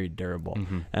guy's very durable.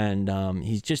 And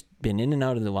he's just been in and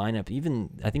out of the lineup.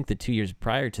 Even I think the 2 years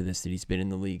prior to this that he's been in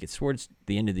the league, it's towards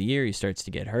the end of the year he starts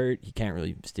to get hurt. He can't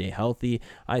really stay healthy.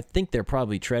 I think they're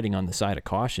probably treading on the side of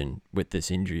caution with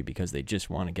this injury because they just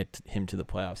want to get him to the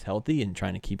playoffs healthy and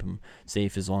trying to keep him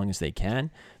safe as long as they can.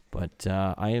 But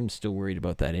I am still worried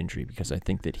about that injury because I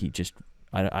think that he just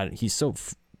he's so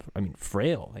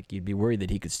frail. You'd be worried that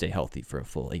he could stay healthy for a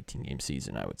full 18-game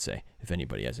season, I would say. If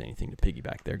anybody has anything to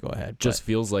piggyback there, go ahead. Just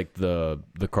feels like the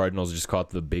Cardinals just caught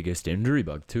the biggest injury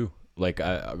bug too.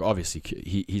 Obviously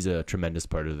he's a tremendous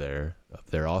part of their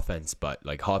offense, but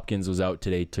Hopkins was out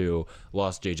today too.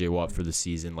 Lost JJ Watt for the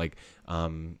season. What's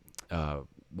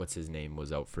his name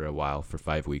was out for a while, for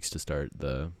 5 weeks to start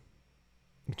the.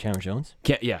 Chandler Jones?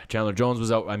 Chandler Jones was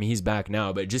out. I mean, he's back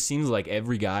now, but it just seems like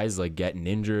every guy's getting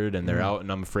injured and they're out, and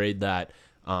I'm afraid that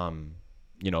that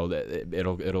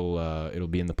it'll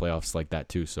be in the playoffs like that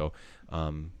too. So,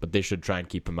 but they should try and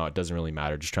keep him out. It doesn't really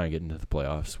matter. Just try and get into the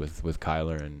playoffs with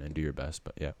Kyler and do your best.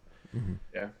 But yeah. Mm-hmm.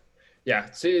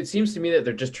 Yeah. So it seems to me that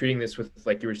they're just treating this with,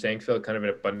 like you were saying, Phil, kind of an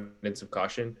abundance of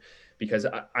caution, because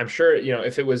I'm sure,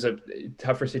 if it was a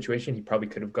tougher situation, he probably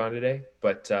could have gone today,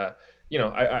 but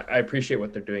I appreciate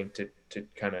what they're doing to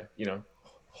kind of,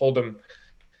 hold him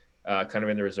kind of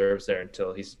in the reserves there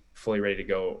until he's fully ready to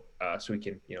go, so he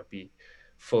can, be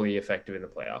fully effective in the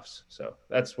playoffs. So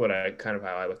that's how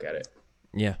I look at it.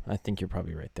 Yeah, I think you're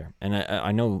probably right there. And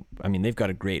I know, they've got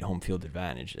a great home field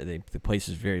advantage. The place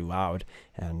is very loud,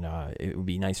 and it would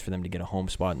be nice for them to get a home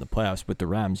spot in the playoffs. With the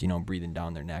Rams, breathing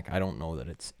down their neck, I don't know that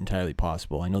it's entirely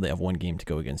possible. I know they have one game to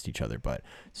go against each other, but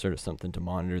sort of something to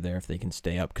monitor there if they can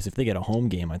stay up. Because if they get a home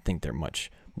game, I think they're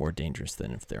much more dangerous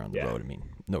than if they're on the road.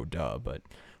 No duh, but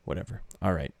whatever.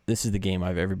 All right, this is the game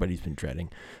everybody's been dreading.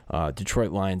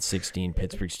 Detroit Lions 16,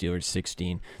 Pittsburgh Steelers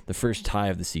 16. The first tie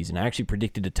of the season. I actually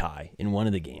predicted a tie in one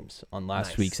of the games on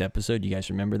last week's episode. You guys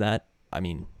remember that?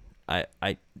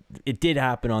 It did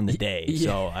happen on the day.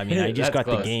 So I just got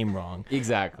the game wrong.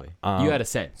 Exactly. You had a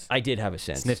sense. I did have a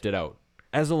sense. Sniffed it out.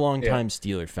 As a longtime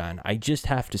Steeler fan, I just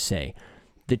have to say,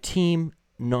 the team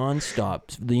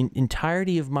nonstop, the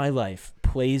entirety of my life,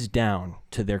 plays down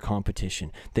to their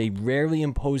competition. They rarely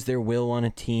impose their will on a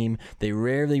team. They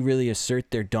rarely really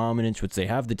assert their dominance, which they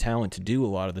have the talent to do a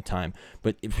lot of the time.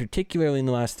 But particularly in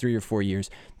the last 3 or 4 years,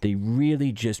 they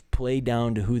really just play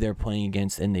down to who they're playing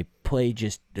against, and they play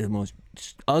just the most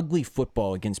ugly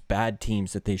football against bad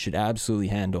teams that they should absolutely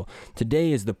handle.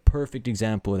 Today is the perfect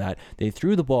example of that. They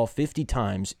threw the ball 50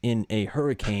 times in a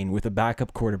hurricane with a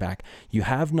backup quarterback. You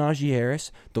have Najee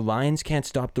Harris. The Lions can't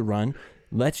stop the run.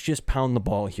 Let's just pound the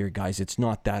ball here, guys. It's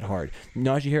not that hard.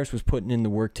 Najee Harris was putting in the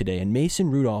work today, and Mason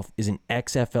Rudolph is an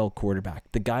XFL quarterback.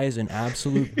 The guy is an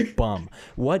absolute bum.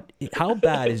 How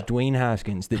bad is Dwayne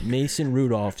Haskins that Mason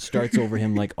Rudolph starts over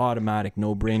him like automatic,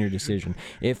 no-brainer decision?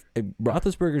 If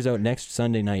Roethlisberger's out next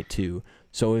Sunday night too,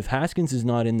 so if Haskins is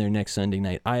not in there next Sunday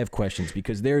night, I have questions,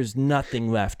 because there is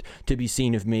nothing left to be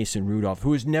seen of Mason Rudolph,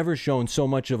 who has never shown so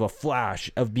much of a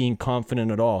flash of being confident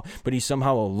at all, but he's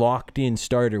somehow a locked-in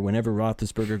starter whenever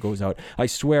Roethlisberger goes out. I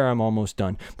swear I'm almost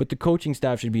done, but the coaching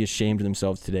staff should be ashamed of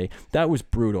themselves today. That was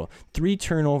brutal. 3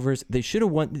 turnovers. They should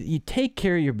have won. You take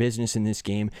care of your business in this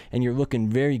game, and you're looking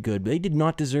very good. They did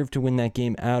not deserve to win that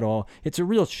game at all. It's a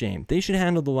real shame. They should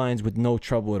handle the Lions with no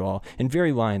trouble at all, and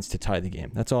very Lions to tie the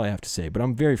game. That's all I have to say, but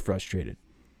I'm very frustrated.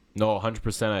 No,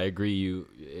 100%. I agree.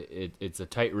 It's a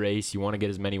tight race. You want to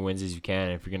get as many wins as you can.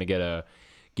 If you're going to get a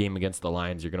game against the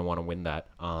Lions, you're going to want to win that.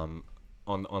 On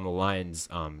the Lions,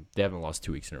 they haven't lost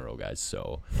 2 weeks in a row, guys.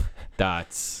 So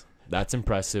that's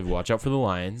impressive. Watch out for the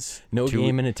Lions. No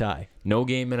game and a tie. No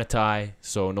game and a tie.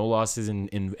 So no losses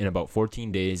in about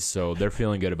 14 days. So they're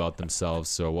feeling good about themselves.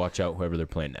 So watch out whoever they're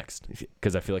playing next,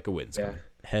 because I feel like a win's coming.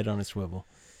 Head on a swivel.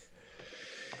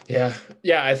 Yeah.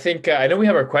 I think I know we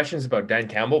have our questions about Dan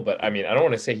Campbell, but I mean, I don't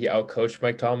want to say he outcoached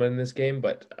Mike Tomlin in this game,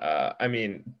 but I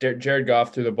mean, Jared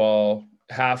Goff threw the ball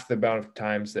half the amount of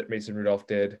times that Mason Rudolph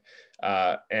did,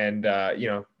 and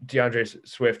DeAndre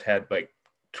Swift had like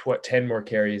 10 more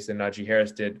carries than Najee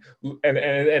Harris did,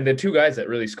 and the 2 guys that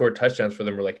really scored touchdowns for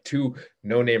them were like 2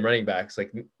 no-name running backs,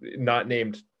 like not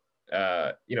named,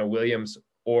 Williams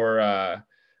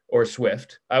or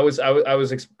Swift. I was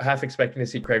half expecting to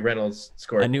see Craig Reynolds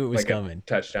score. I knew it was like coming. A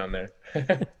touchdown there.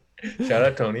 Shout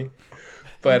out Tony.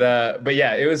 But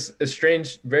yeah, it was a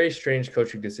very strange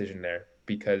coaching decision there,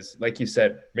 because like you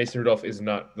said, Mason Rudolph is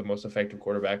not the most effective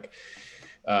quarterback.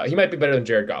 He might be better than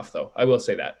Jared Goff, though. I will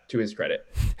say that, to his credit,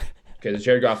 because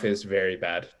Jared Goff is very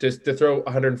bad. Just to throw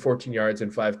 114 yards in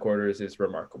 5 quarters is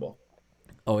remarkable.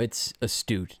 Oh, it's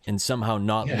astute, and somehow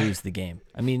not lose the game.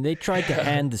 I mean, they tried to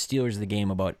hand the Steelers the game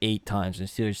about 8 times, and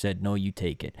the Steelers said, no, you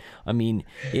take it. I mean,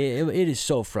 it is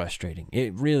so frustrating.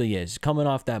 It really is. Coming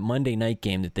off that Monday night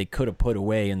game that they could have put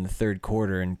away in the 3rd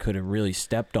quarter and could have really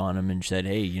stepped on them and said,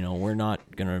 hey, we're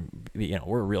not going to,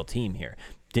 we're a real team here.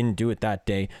 Didn't do it that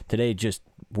day. Today, just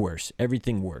worse.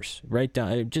 Everything worse. Right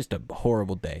down. Just a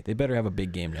horrible day. They better have a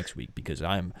big game next week, because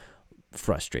I'm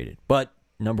frustrated. But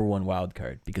number 1 wild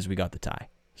card, because we got the tie.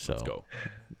 So let's go.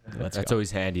 That's go.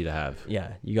 Always handy to have.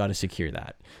 Yeah, you got to secure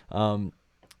that.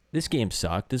 This game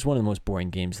sucked. This is one of the most boring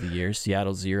games of the year.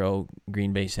 Seattle 0,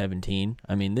 Green Bay 17.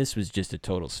 I mean, this was just a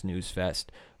total snooze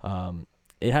fest.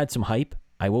 It had some hype.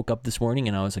 I woke up this morning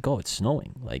and I was like, oh, it's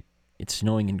snowing. Like, it's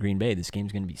snowing in Green Bay. This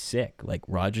game's going to be sick. Like,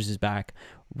 Rodgers is back.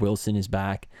 Wilson is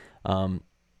back.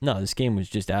 No, this game was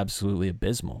just absolutely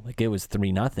abysmal. Like, it was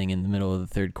 3-0 in the middle of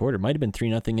the 3rd quarter. Might have been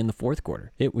 3-0 in the 4th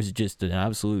quarter. It was just an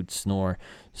absolute snore.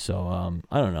 So,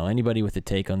 I don't know. Anybody with a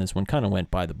take on this one kind of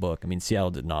went by the book. I mean, Seattle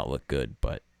did not look good,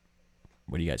 but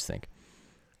what do you guys think?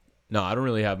 No, I don't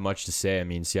really have much to say. I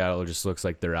mean, Seattle just looks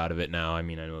like they're out of it now. I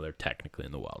mean, I know they're technically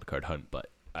in the wild card hunt,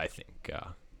 but I think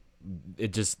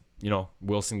it just,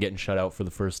 Wilson getting shut out for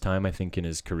the first time, I think, in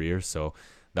his career. So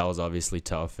that was obviously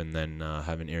tough, and then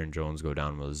having Aaron Jones go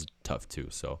down was tough too.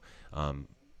 So,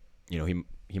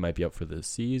 he might be up for the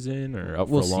season or up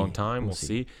for a long time. We'll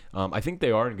see. I think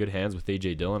they are in good hands with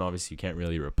A.J. Dillon. Obviously, you can't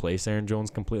really replace Aaron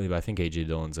Jones completely, but I think A.J.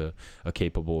 Dillon's a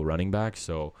capable running back.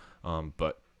 So,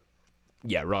 but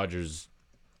yeah, Rodgers.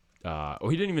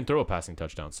 He didn't even throw a passing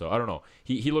touchdown, so I don't know.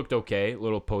 He looked okay, a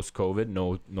little post-COVID,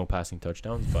 no passing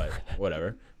touchdowns, but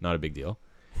whatever, not a big deal.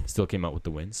 Still came out with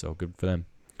the win, so good for them.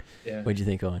 Yeah. What'd you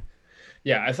think, Owen?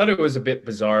 Yeah, I thought it was a bit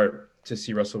bizarre to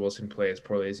see Russell Wilson play as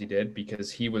poorly as he did,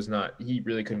 because he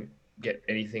really couldn't get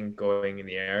anything going in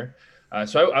the air.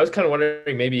 So I was kind of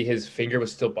wondering, maybe his finger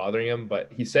was still bothering him,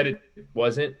 but he said it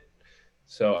wasn't.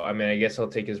 So, I mean, I guess I'll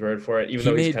take his word for it,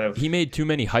 even though he made too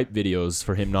many hype videos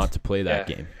for him not to play that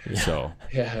game. Yeah. So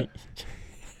yeah.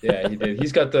 Yeah, he did.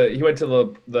 He went to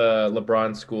the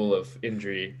LeBron school of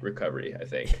injury recovery, I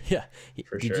think. Yeah.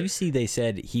 For Did sure. you see they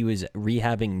said he was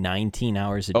rehabbing 19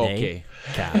 hours a day? Okay.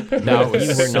 Cap. That was you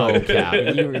were so not cap.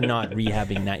 You were not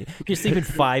rehabbing night. You're sleeping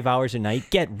 5 hours a night.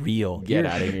 Get real. Get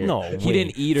out of here. No He way.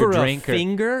 didn't eat or For drink a or-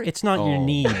 finger? It's not your Oh,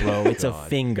 knee, bro. It's a God.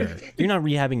 finger. You're not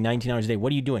rehabbing 19 hours a day.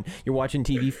 What are you doing? You're watching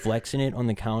TV, flexing it on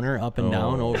the counter, up and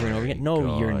down, over and over again.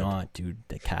 No, you're God. not, dude.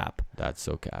 The cap. That's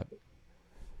so cap.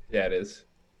 Yeah, it is.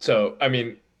 So, I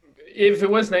mean, if it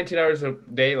was 19 hours a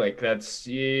day, like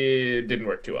it didn't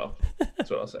work too well. That's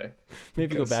what I'll say.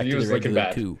 Maybe go Because back he to the was looking regular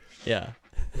bad. 2.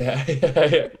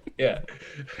 Yeah. Yeah.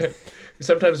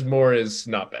 Sometimes more is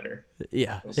not better.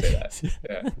 Yeah. We'll say that.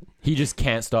 Yeah. He just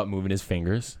can't stop moving his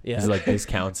fingers. Yeah. He's like, this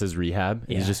counts as rehab.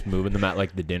 Yeah. He's just moving them at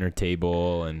like the dinner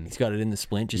table and He's got it in the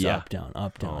splint, just Yeah. up, down,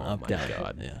 up, down, Oh up, my down.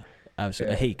 God. Yeah.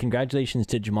 Absolutely. Yeah. Hey, congratulations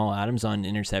to Jamal Adams on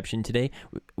interception today.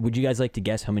 Would you guys like to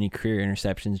guess how many career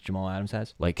interceptions Jamal Adams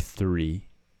has? like 3.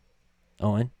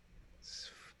 Owen?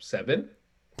 7?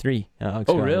 3. Alex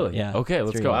Oh, got it. really? Yeah. Okay,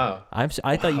 let's 3. go. Wow. I thought you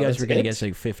Wow, guys that's were going to it? guess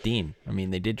like 15. I mean,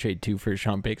 they did trade 2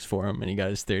 first-round picks for him, and he got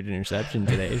his 3rd interception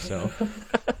today. So,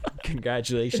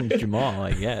 congratulations, Jamal.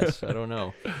 I guess I don't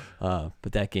know,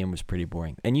 but that game was pretty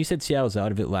boring. And you said Seattle's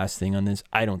out of it. Last thing on this,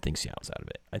 I don't think Seattle's out of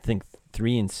it. I think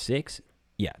 3-6.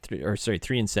 Yeah,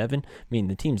 3-7. I mean,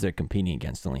 the teams they're competing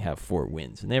against only have 4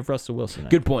 wins, and they have Russell Wilson.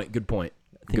 Good point.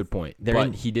 they're But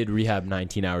in- he did rehab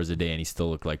 19 hours a day and he still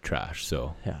looked like trash.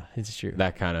 So Yeah, it's true.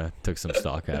 that kind of took some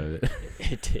stock out of it.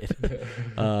 It did.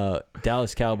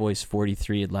 Dallas Cowboys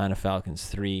 43, Atlanta Falcons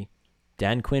 3.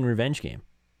 Dan Quinn revenge game.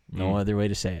 No other way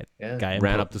to say it. Yeah. Guy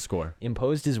Ran up the score.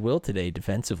 imposed his will today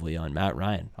defensively on Matt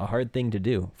Ryan. A hard thing to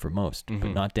do for most,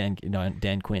 but not Dan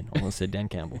Quinn. Almost said Dan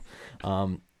Campbell.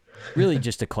 Really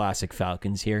just a classic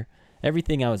Falcons here.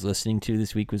 Everything I was listening to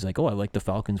this week was like, oh, I like the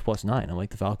Falcons +9. I like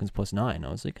the Falcons +9. I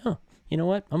was like, huh, you know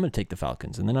what? I'm going to take the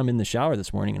Falcons. And then I'm in the shower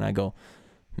this morning and I go,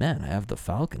 man, I have the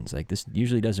Falcons. Like, this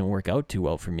usually doesn't work out too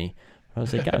well for me. I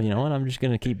was like, you know what? I'm just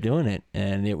going to keep doing it.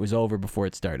 And it was over before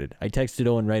it started. I texted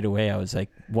Owen right away. I was like,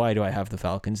 why do I have the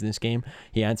Falcons in this game?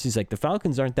 He answers like, the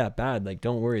Falcons aren't that bad. Like,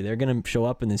 don't worry. They're going to show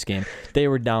up in this game. They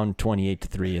were down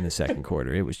 28-3 in the second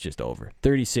quarter. It was just over.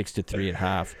 36-3 at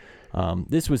half.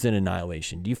 This was an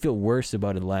annihilation. Do you feel worse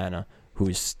about Atlanta, who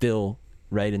is still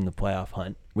right in the playoff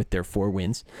hunt with their 4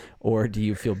 wins? Or do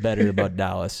you feel better about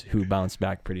Dallas, who bounced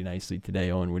back pretty nicely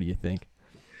today? Owen, what do you think?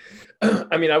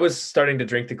 I mean, I was starting to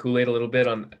drink the Kool-Aid a little bit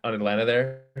on Atlanta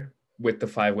there with the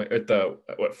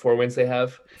 4 wins they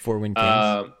have. 4-win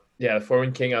Kings? Yeah, the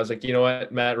 4-win King. I was like, you know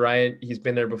what, Matt Ryan, he's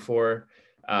been there before.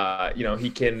 He can, he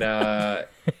can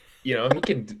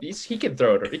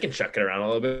throw it, or he can chuck it around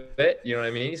a little bit. You know what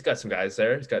I mean? He's got some guys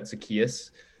there. He's got Zacchaeus.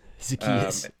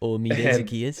 Olmide and-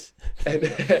 Zacchaeus?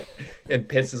 and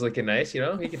Pitts is looking nice. You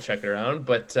know, he can chuck it around,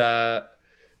 but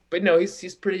no,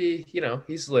 he's pretty. You know,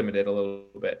 he's limited a little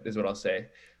bit, is what I'll say.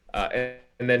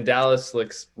 And then Dallas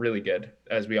looks really good,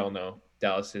 as we all know.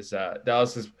 Dallas is.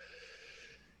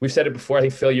 We've said it before. I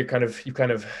think Phil, you kind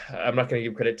of. I'm not going to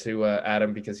give credit to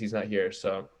Adam because he's not here.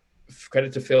 So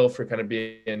credit to Phil for kind of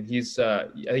being. He's. I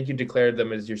think you declared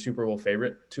them as your Super Bowl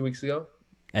favorite 2 weeks ago.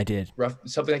 I did.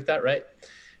 Something like that, right?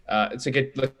 It's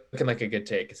looking like a good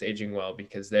take. It's aging well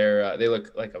because they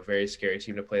look like a very scary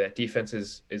team to play. That defense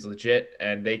is legit,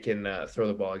 and they can throw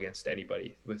the ball against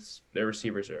anybody. With their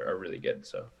receivers are really good.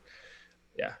 So,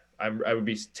 yeah, I would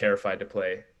be terrified to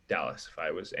play Dallas if I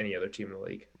was any other team in the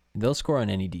league. They'll score on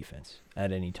any defense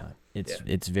at any time.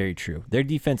 It's very true. Their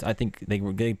defense, I think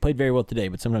they played very well today,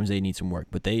 but sometimes they need some work.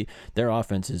 But their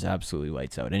offense is absolutely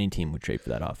lights out. Any team would trade for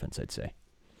that offense, I'd say.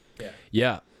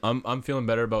 Yeah, I'm feeling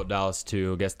better about Dallas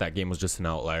too. I guess that game was just an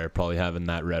outlier. Probably having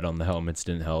that red on the helmets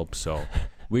didn't help. So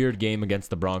weird game against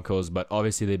the Broncos, but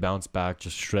obviously they bounced back,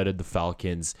 just shredded the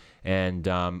Falcons. And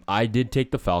I did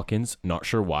take the Falcons. Not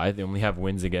sure why. They only have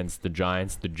wins against the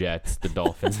Giants, the Jets, the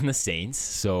Dolphins, and the Saints.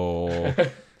 So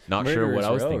not sure what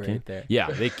I was thinking. Right there. Yeah,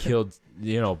 they killed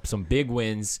some big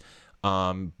wins.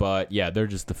 But yeah, they're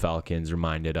just the Falcons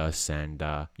reminded us, and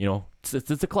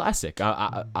it's a classic.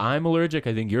 I'm allergic.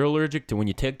 I think you're allergic to when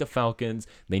you take the Falcons.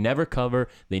 They never cover.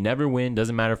 They never win.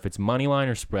 Doesn't matter if it's money line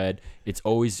or spread. It's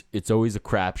always a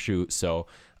crapshoot. So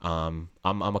I'm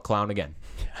a clown again.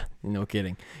 No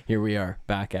kidding. Here we are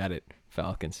back at it.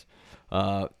 Falcons.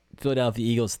 Philadelphia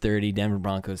Eagles 30, Denver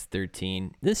Broncos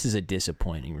 13. This is a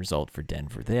disappointing result for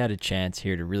Denver. They had a chance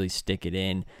here to really stick it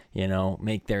in,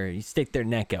 stick their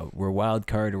neck out. We're wild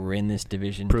card, we're in this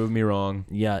division. Prove me wrong.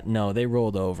 Yeah, no, they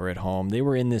rolled over at home. They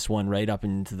were in this one right up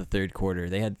into the third quarter.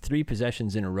 They had 3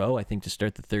 possessions in a row, I think, to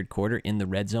start the third quarter in the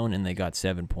red zone, and they got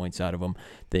 7 points out of them.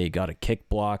 They got a kick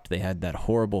blocked. They had that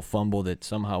horrible fumble that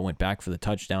somehow went back for the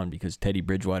touchdown because Teddy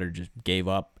Bridgewater just gave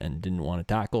up and didn't want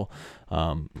to tackle.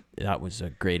 That was a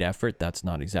great effort. That's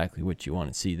not exactly what you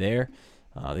want to see there.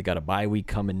 They got a bye week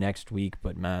coming next week,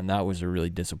 but man, that was a really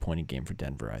disappointing game for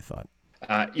Denver, I thought.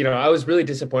 I was really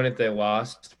disappointed they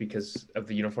lost because of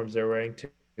the uniforms they're wearing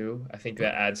too. I think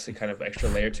that adds a kind of extra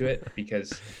layer to it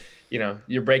because,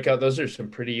 your breakout, those are some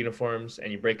pretty uniforms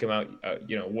and you break them out,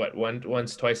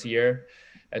 once, twice a year.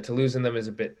 To lose in them is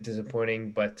a bit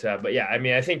disappointing, but yeah, I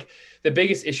mean, I think the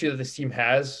biggest issue that this team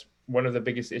has, one of the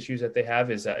biggest issues that they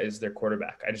have is their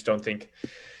quarterback. I just don't think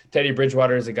Teddy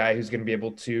Bridgewater is a guy who's going to be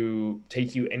able to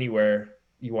take you anywhere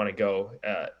you want to go,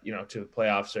 to the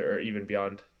playoffs or even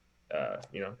beyond,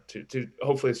 to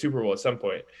hopefully the Super Bowl at some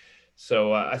point.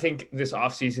 So I think this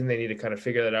offseason they need to kind of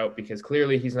figure that out because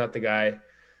clearly he's not the guy.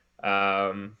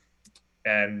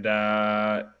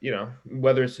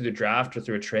 Whether it's through the draft or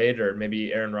through a trade or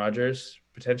maybe Aaron Rodgers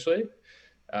potentially,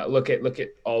 look at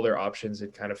all their options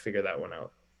and kind of figure that one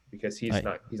out because he's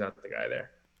not the guy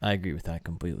there. I agree with that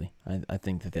completely. I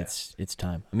think that it's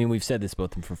time. I mean, we've said this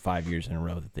about them for 5 years in a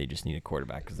row that they just need a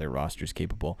quarterback because their roster is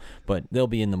capable, but they'll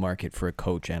be in the market for a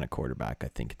coach and a quarterback. I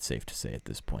think it's safe to say at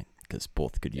this point because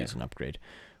both could use an upgrade.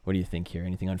 What do you think here?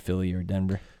 Anything on Philly or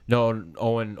Denver? No,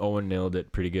 Owen nailed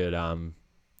it pretty good.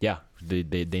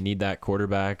 They need that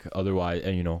quarterback. Otherwise,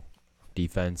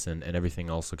 defense and everything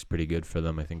else looks pretty good for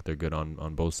them. I think they're good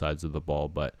on both sides of the ball,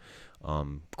 but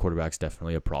quarterback's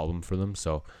definitely a problem for them.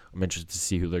 So I'm interested to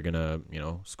see who they're gonna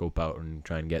scope out and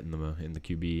try and get in the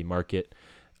QB market.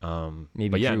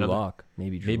 Maybe Drew Lock.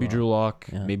 Maybe Drew Lock.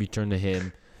 Yeah. Maybe turn to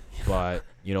him. But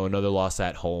another loss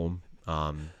at home.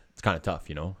 It's kind of tough.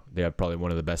 They have probably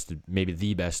one of the best, maybe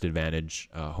the best advantage,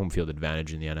 home field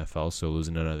advantage in the NFL. So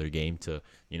losing another game to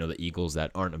the Eagles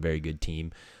that aren't a very good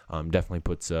team, definitely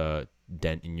puts a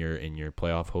dent in your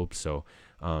playoff hopes. So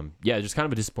just kind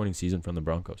of a disappointing season from the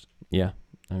Broncos. Yeah,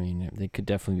 I mean they could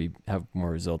definitely have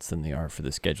more results than they are for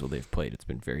the schedule they've played. It's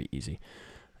been very easy.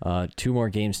 2 more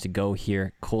games to go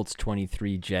here. Colts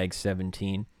 23, Jags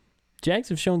 17. Jags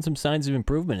have shown some signs of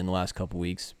improvement in the last couple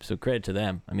weeks, so credit to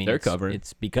them. I mean, they're covering.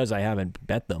 It's because I haven't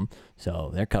bet them,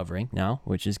 so they're covering now,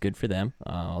 which is good for them.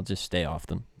 I'll just stay off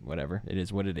them. Whatever, it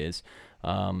is what it is.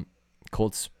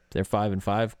 Colts, they're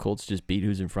 5-5. Colts just beat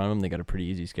who's in front of them. They got a pretty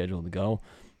easy schedule to go.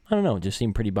 I don't know. It just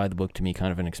seemed pretty by the book to me.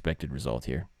 Kind of an expected result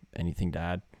here. Anything to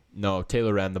add? No,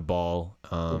 Taylor ran the ball.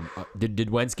 Did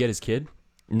Wentz get his kid?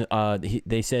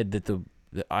 They said that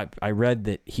I read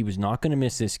that he was not going to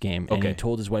miss this game, and he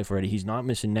told his wife already he's not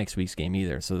missing next week's game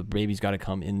either. So the baby's got to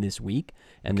come in this week,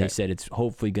 and they said it's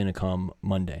hopefully going to come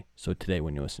Monday. So today,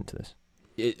 when you listen to this,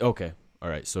 all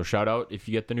right. So shout out if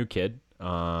you get the new kid.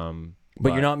 But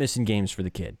you're not missing games for the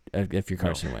kid if you're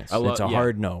Carson Wentz. It's a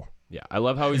hard no. Yeah, I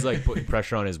love how he's like putting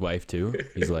pressure on his wife too.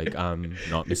 He's like, I'm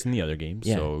not missing the other games,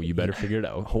 so you better figure it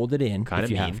out. Hold it in kind if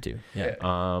of you have to.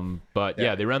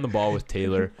 Yeah. They ran the ball with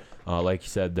Taylor. Like you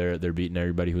said, they're beating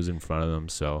everybody who's in front of them.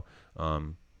 So,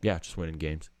 just winning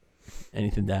games.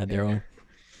 Anything to add there, Owen?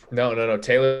 No.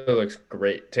 Taylor looks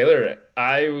great. Taylor,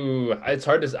 it's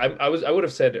hard to. I would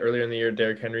have said earlier in the year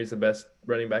Derrick Henry's the best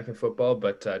running back in football,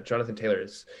 but Jonathan Taylor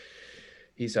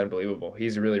he's unbelievable.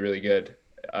 He's really, really good.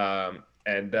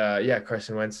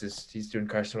 Carson Wentz he's doing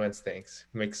Carson Wentz things.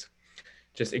 Makes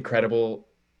just incredibly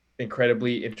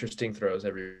interesting throws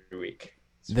every week.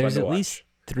 There's at least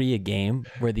 3 a game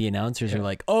where the announcers are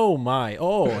like, oh my,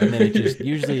 and then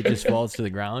it just falls to the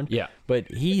ground. Yeah.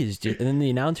 But he is just, and then the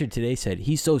announcer today said,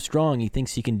 he's so strong, he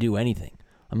thinks he can do anything.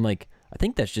 I'm like, I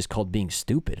think that's just called being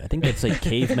stupid. I think that's like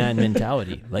caveman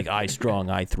mentality. Like, I strong,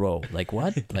 I throw. Like,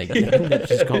 what? Like, I think that's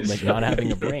just called like not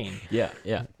having a brain. Yeah,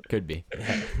 could be.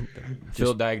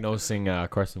 Phil diagnosing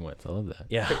Carson Wentz. I love that.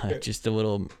 Yeah, just a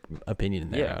little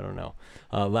opinion there. Yeah. I don't know.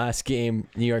 Last game,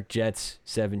 New York Jets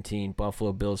 17,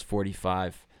 Buffalo Bills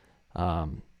 45.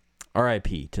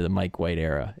 RIP to the Mike White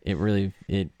era.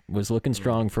 It was looking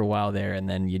strong for a while there, and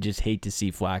then you just hate to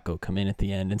see Flacco come in at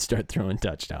the end and start throwing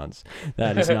touchdowns.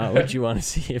 That is not what you want to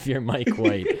see if you're Mike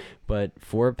White. But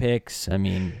 4 picks, I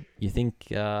mean, you think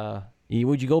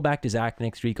would you go back to Zach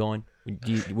next week, Owen?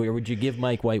 Would you give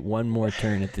Mike White one more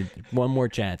turn one more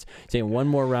chance? Saying one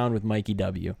more round with Mikey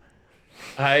W.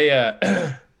 I'm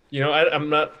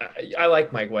not. I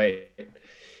like Mike White.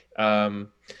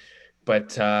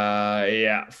 But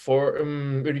yeah, for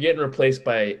when you're getting replaced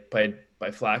by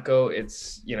Flacco,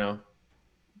 it's you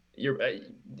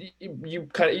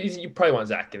probably want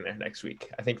Zach in there next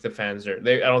week. I think the fans I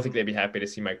don't think they'd be happy to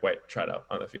see Mike White trot out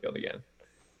on the field again.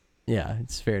 Yeah,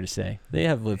 it's fair to say. They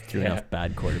have lived through enough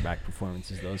bad quarterback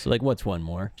performances, though. So, like, what's one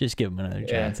more? Just give them another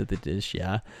chance at the dish,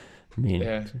 I mean,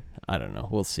 I don't know.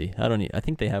 We'll see. I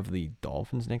think they have the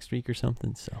Dolphins next week or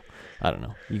something, so I don't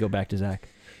know. You go back to Zach?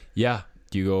 Yeah.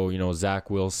 Do you go, Zach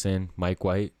Wilson, Mike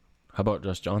White? How about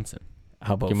Josh Johnson?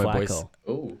 How about Flacco?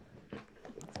 Oh.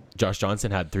 Josh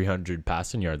Johnson had 300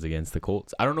 passing yards against the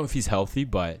Colts. I don't know if he's healthy,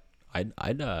 but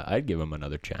I'd give him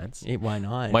another chance. Why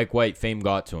not? Mike White, fame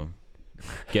got to him.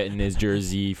 Getting his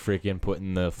jersey, freaking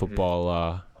putting the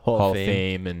football Hall of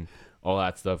Fame and all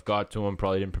that stuff. Got to him.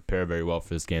 Probably didn't prepare very well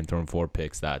for this game. Throwing 4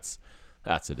 picks. That's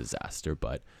a disaster.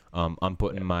 But I'm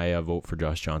putting my vote for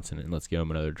Josh Johnson, and let's give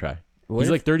him another try. He's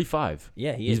like 35.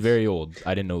 Yeah, he's very old.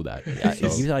 I didn't know that. Yeah,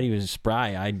 so. You thought he was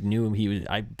spry. I knew him.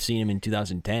 I've seen him in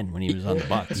 2010 when he was on the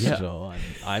Bucs. Yeah. So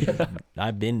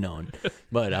I've been known.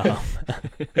 But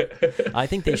I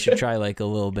think they should try like a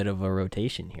little bit of a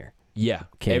rotation here. Yeah.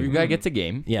 Okay. Every guy gets a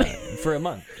game. Yeah, for a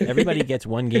month. Everybody gets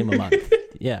one game a month.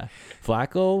 Yeah.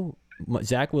 Flacco,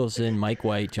 Zach Wilson, Mike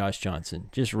White, Josh Johnson.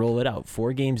 Just roll it out.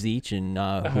 4 games each, and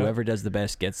whoever does the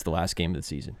best gets the last game of the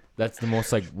season. That's the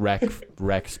most like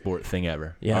rec sport thing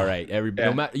ever. Yeah. All right.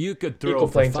 No matter, you could throw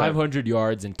for 500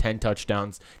 yards and 10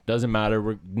 touchdowns. Doesn't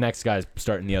matter. Next guy's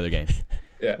starting the other game.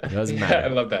 Yeah. It doesn't matter. I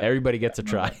love that. Everybody gets a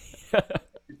try.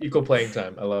 Equal playing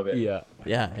time. I love it. Yeah.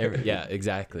 Yeah. Yeah,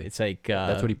 exactly. It's like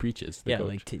that's what he preaches. Yeah, coach.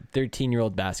 like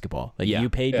 13-year-old basketball. Like you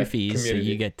paid your fees, Community. so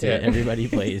you get to everybody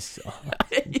plays.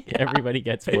 Everybody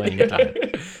gets playing time.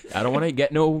 I don't want to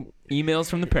get no emails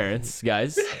from the parents,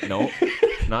 guys. No,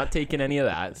 not taking any of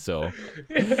that. So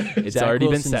it's Zach already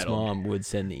Wilson's been settled. Mom would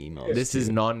send the emails. This is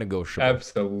non-negotiable.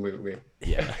 Absolutely.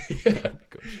 Yeah.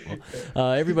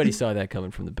 Everybody saw that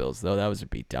coming from the Bills, though. That was a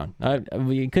beatdown.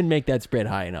 We couldn't make that spread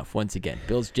high enough. Once again,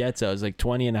 Bills Jets. I was like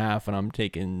 20.5, and I'm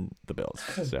taking the Bills.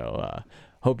 So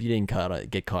hope you didn't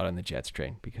get caught on the Jets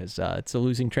train, because it's a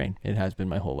losing train. It has been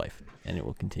my whole life, and it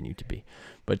will continue to be.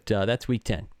 But that's week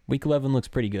 10. Week 11 looks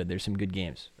pretty good. There's some good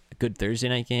games. A good Thursday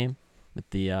night game with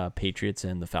the Patriots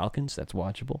and the Falcons. That's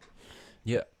watchable.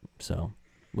 Yeah. So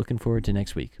looking forward to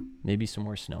next week. Maybe some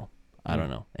more snow. I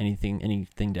don't know. Anything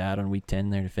to add on week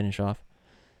 10 there to finish off?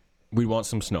 We want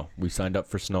some snow. We signed up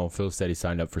for snow. Phil said he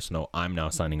signed up for snow. I'm now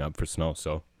signing up for snow.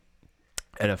 So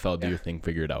NFL, do your thing.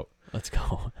 Figure it out. Let's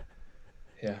go.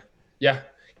 Yeah.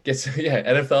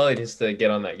 NFL needs to get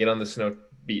on that. Get on the snow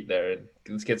beat there, and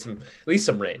let's get at least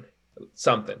some rain.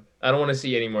 Something. I don't want to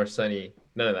see any more sunny.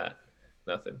 None of that.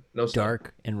 Nothing. No snow.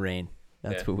 Dark and rain.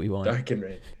 That's what we want. Dark and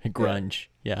rain. Grunge.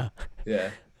 Yeah.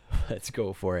 Let's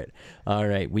go for it. All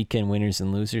right. Weekend winners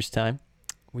and losers time.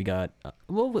 We got,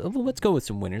 well, let's go with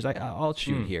some winners. I'll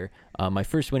shoot here. My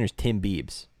first winner is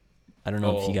Timbeibs. I don't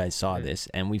know if you guys saw this,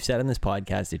 and we've said on this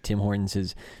podcast that Tim Hortons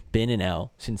has been an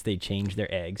L since they changed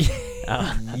their eggs.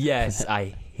 Yes,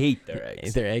 I hate their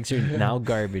eggs. Their eggs are now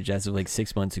garbage as of like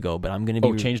 6 months ago, but I'm going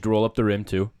to be... changed to roll up the rim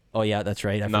too. Oh, yeah, that's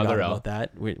right. I forgot about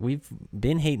that. We've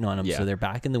been hating on them, so they're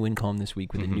back in the win column this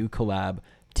week with a new collab,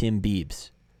 Timbeibs.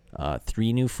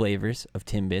 3 new flavors of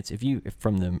Timbits. If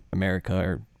from the America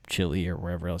or Chile or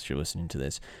wherever else you're listening to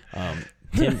this,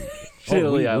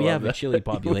 Chile, we have a chili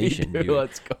population. Dude.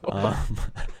 Let's go.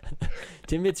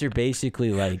 Timbits are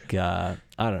basically like I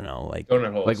don't know, like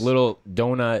donut holes. Like little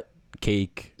donut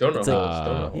cake. Donut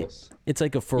holes. It's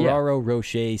like a Ferraro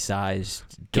Rocher sized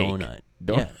donut.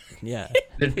 Yeah.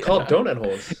 They're called donut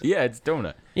holes. Yeah, it's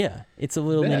donut. Yeah, it's a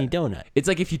little mini donut. It's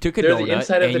like if you took a They're the donut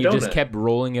inside of and the you donut. just kept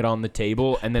rolling it on the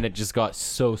table, and then it just got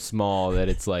so small that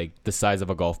it's like the size of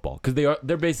a golf ball. Because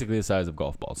they're basically the size of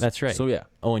golf balls. That's right. So yeah.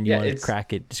 Oh, and you want to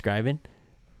crack it describing?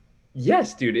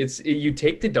 Yes, dude. You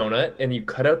take the donut and you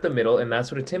cut out the middle, and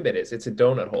that's what a Timbit is. It's a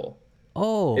donut hole.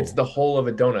 Oh. It's the hole of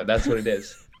a donut. That's what it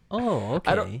is. Oh,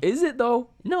 okay. Is it though?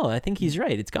 No, I think he's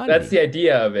right. It's got to That's be. the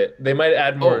idea of it. They might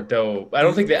add more dough. I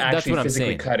don't think they actually what I'm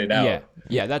physically saying. cut it out.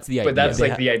 Yeah, that's the idea. But that's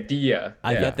like the idea.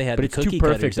 I bet they had But the it's cookie too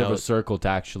perfect cutters of a out. circle to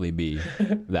actually be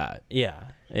that. Yeah,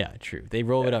 true. They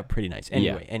roll it up pretty nice.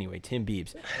 Anyway,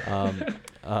 Timbeibs.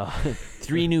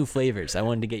 3 new flavors. I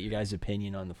wanted to get your guys'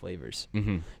 opinion on the flavors.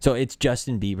 Mm-hmm. So it's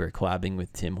Justin Bieber collabing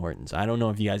with Tim Hortons. I don't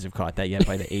know if you guys have caught that yet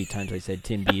by the 8 times I said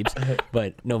Timbeibs,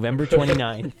 but November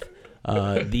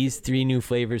 29th, these 3 new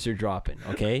flavors are dropping,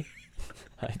 okay?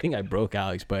 I think I broke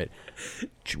Alex, but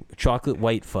chocolate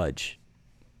white fudge.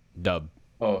 Dub.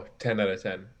 Oh, 10 out of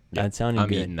 10. That sounded I'm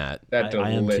good. eating that. That's I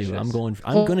am delicious. too. I'm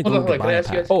gonna go Can I buy a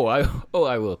ask you pack. guys?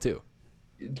 I will too.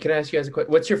 Can I ask you guys a question?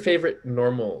 What's your favorite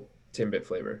normal Timbit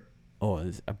flavor. Oh,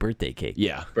 it's a birthday cake.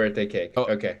 Yeah. Birthday cake. Oh,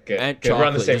 Okay, good. And Good. We're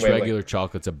on the chocolate, same just wavelength. regular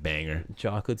chocolate's a banger.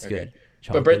 Chocolate's Okay. good. But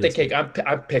Chocolate birthday is cake, good.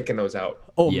 I'm picking those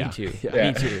out. Oh, Yeah. me too.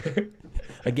 Yeah. Me too.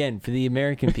 Again, for the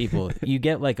American people, you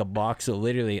get like a box of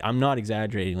literally, I'm not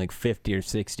exaggerating, like 50 or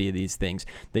 60 of these things.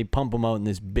 They pump them out in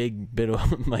this big bit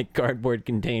of like cardboard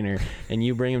container, and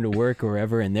you bring them to work or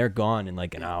wherever, and they're gone in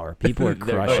like an hour. People are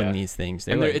crushing yeah. these things.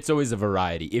 They're And like, it's always a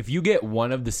variety. If you get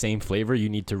one of the same flavor, you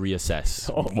need to reassess.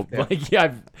 oh,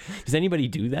 does anybody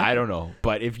do that? I don't know.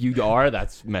 But if you are,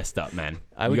 that's messed up, man.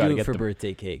 I You would gotta do it get for the-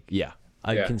 birthday cake. Yeah.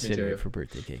 I'd Yeah, me consider too. it for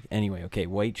birthday cake. Anyway, okay,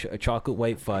 chocolate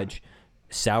white fudge,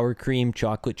 sour cream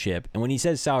chocolate chip. And when he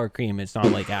says sour cream, it's not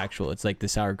like actual. It's like the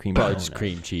sour cream Probably donut. just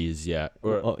cream cheese, yeah.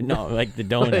 Or, Oh, no, like the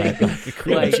donut, like the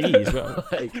cream cheese.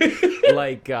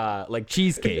 Bro. like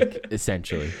cheesecake,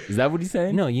 essentially. Is that what he's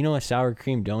saying? No, you know a sour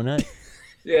cream donut?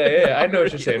 Yeah. I know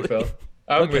what you're saying, Phil.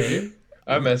 I'm with Okay. you.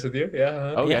 I mess with you. Yeah.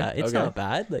 Okay, Yeah, it's okay. not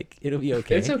bad. Like it'll be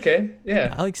okay. It's okay.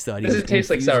 Yeah. Alex thought he Does was it taste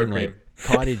like sour infusing, cream?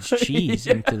 cottage cheese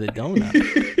into the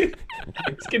donut.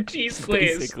 Let's get cheese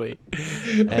glaze. Basically.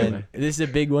 And this is a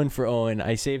big one for Owen.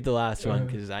 I saved the last one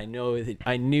because I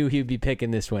knew he'd be picking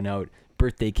this one out.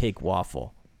 Birthday cake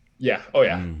waffle. Yeah. Oh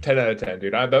yeah. 10 out of 10,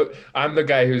 dude. I'm the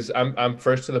guy who's I'm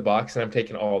first to the box and I'm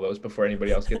taking all those before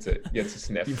anybody else gets a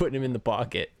sniff. You putting him in the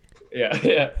pocket.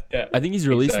 Yeah. I think he's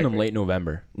releasing them Exactly. late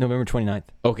November. November 29th.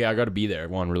 Okay, I got to be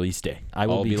there on release day.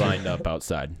 I'll be be lined up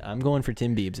outside. I'm going for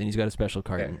Timbeibs, and he's got a special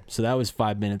carton. Okay. So that was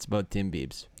 5 minutes about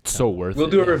Timbeibs. So worth We'll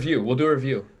it. do a review.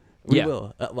 We Yeah.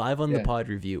 will. Live on the Yeah. pod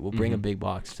review. We'll bring a big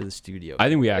box to the studio. I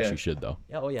think we actually should, though.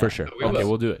 Yeah, oh, yeah. For sure. We Okay, will.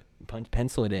 we'll do it.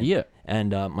 Pencil it in. Yeah.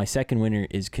 And my second winner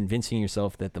is convincing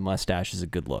yourself that the mustache is a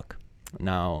good look.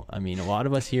 Now, I mean, a lot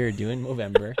of us here are doing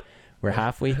Movember. We're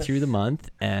halfway through the month,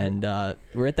 and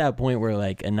we're at that point where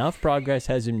like enough progress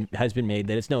has been made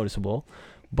that it's noticeable,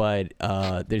 but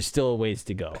there's still a ways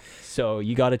to go. So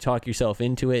you got to talk yourself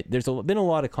into it. There's been a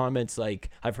lot of comments like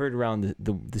I've heard around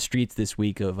the streets this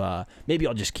week of maybe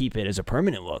I'll just keep it as a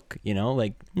permanent look. You know,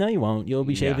 like no, you won't. You'll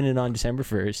be shaving it on December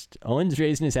 1st. Owen's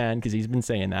raising his hand because he's been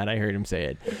saying that. I heard him say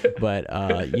it. But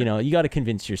you know, you got to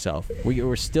convince yourself.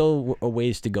 We're still a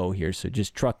ways to go here. So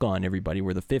just truck on, everybody.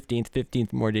 We're the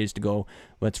 15th more days to go.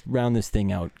 Let's round this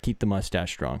thing out. Keep the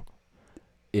mustache strong.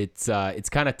 It's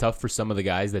kind of tough for some of the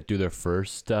guys that do their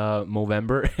first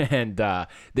Movember, and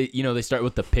they start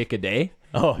with the pick a day.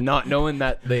 Oh. Not knowing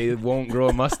that they won't grow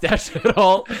a mustache at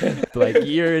all. Like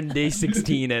you're in day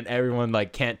 16 and everyone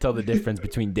like can't tell the difference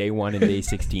between day 1 and day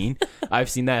 16. I've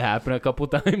seen that happen a couple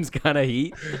times, kind of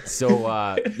heat. So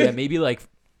yeah, maybe like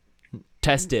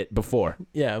test it before.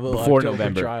 Yeah, well, before October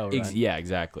November. trial run. Yeah,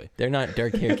 exactly. They're not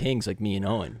dark hair kings like me and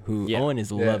Owen, who Yeah. Owen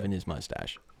is loving his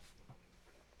mustache.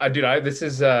 Dude, this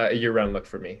is a year-round look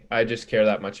for me. I just care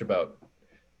that much about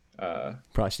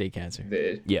Prostate cancer.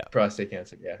 the Yeah. prostate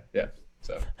cancer. Yeah.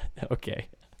 So Okay.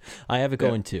 I have it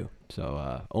going too.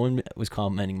 So Owen was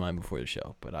complimenting mine before the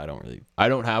show, but I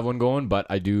don't have one going, but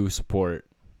I do support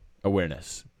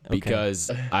awareness because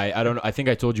I don't know. I think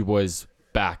I told you boys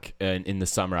back in the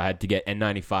summer I had to get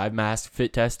N95 mask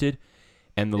fit tested,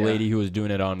 and the lady who was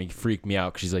doing it on me freaked me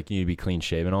out because she's like, you need to be clean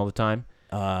shaven all the time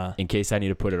in case I need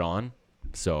to put it on.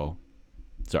 So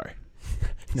sorry.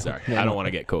 Sorry, I don't want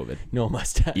to get COVID. No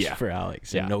mustache Yeah. for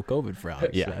Alex. Yeah. And no COVID for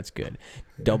Alex. Yeah. So that's good.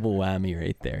 Double whammy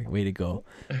right there. Way to go.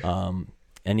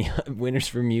 Any winners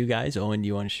from you guys? Owen, do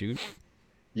you want to shoot?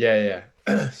 yeah.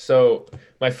 So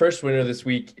my first winner this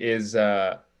week is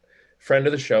friend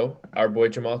of the show, our boy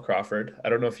Jamal Crawford. I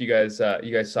don't know if you guys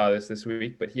saw this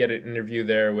week, but he had an interview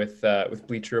there with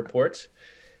Bleacher Report,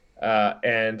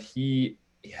 and he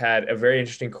had a very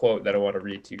interesting quote that I want to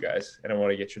read to you guys, and I want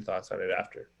to get your thoughts on it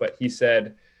after. But he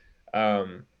said,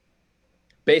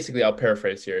 basically, I'll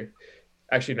paraphrase here.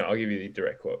 Actually, no, I'll give you the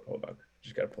direct quote. Hold on,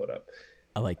 just gotta pull it up.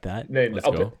 I like that. No, Let's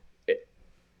go.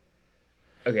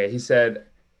 Okay, he said,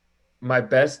 my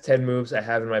best 10 moves I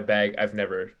have in my bag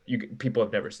people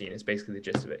have never seen is basically the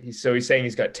gist of it. He's saying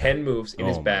he's got 10 moves in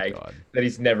his Oh my bag God. that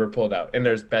he's never pulled out, and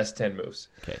there's best 10 moves.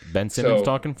 Okay, Ben Simmons So-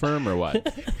 talking firm or what?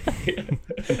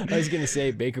 I was going to say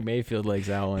Baker Mayfield likes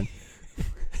that one.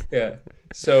 Yeah.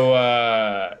 So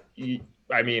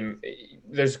I mean,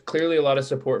 there's clearly a lot of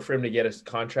support for him to get his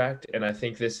contract, and I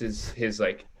think this is his,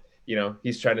 like, you know,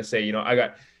 he's trying to say, you know, I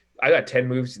got 10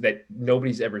 moves that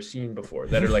nobody's ever seen before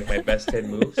that are like my best 10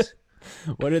 moves.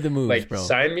 What are the moves, Like, bro?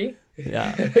 sign me.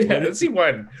 Yeah. Yeah, let's see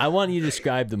one. I want you to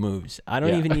describe the moves. I don't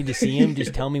Yeah. even need to see them.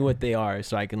 Just tell me what they are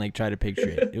so I can like try to picture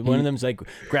it. One of them's like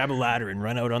grab a ladder and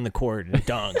run out on the court and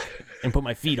dunk and put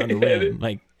my feet on the rim.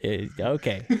 Like,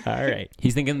 okay, all right.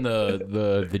 He's thinking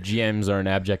the GMs are an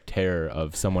abject terror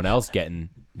of someone else getting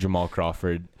Jamal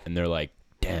Crawford, and they're like,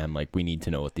 damn, like we need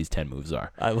to know what these 10 moves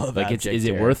are. I love like abject is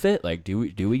it terror. worth it? Like do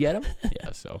we get them?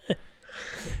 Yeah, so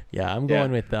Yeah, I'm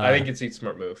going with. I think it's a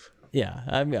smart move. Yeah,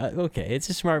 I'm okay. It's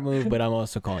a smart move, but I'm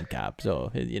also calling cap.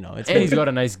 So it's. and he's got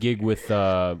a nice gig with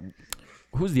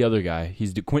who's the other guy?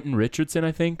 He's Quentin Richardson,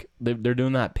 I think. They're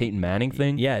doing that Peyton Manning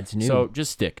thing. Yeah, it's new. So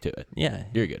just stick to it. Yeah,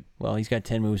 You're good. Well, he's got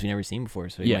 10 moves we've never seen before,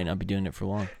 so he might not be doing it for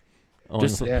long.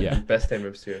 Best 10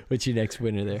 moves too. What's your next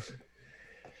winner there?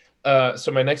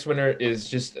 So my next winner is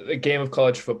just a game of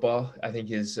college football. I think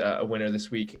is a winner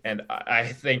this week, and I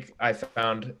think I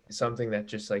found something that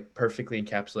just like perfectly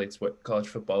encapsulates what college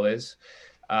football is.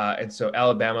 And so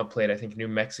Alabama played, I think, New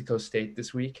Mexico State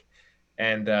this week,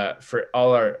 and for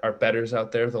all our bettors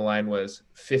out there, the line was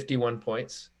 51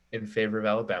 points in favor of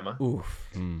Alabama. Oof.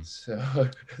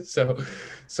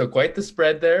 So quite the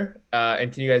spread there.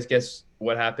 And can you guys guess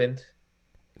what happened?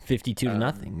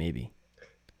 52-0, maybe.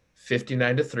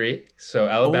 59-3. So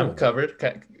Alabama covered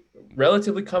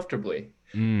relatively comfortably.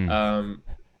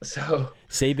 So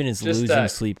Saban is just, losing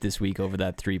sleep this week over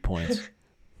that 3 points.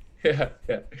 Yeah.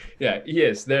 He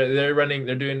is. They're running.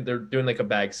 They're doing like a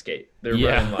bag skate. They're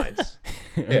running lines.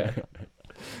 Yeah.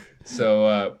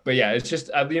 So, but yeah, it's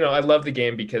just I love the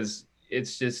game because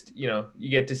it's just you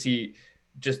get to see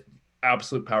just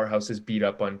absolute powerhouses beat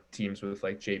up on teams with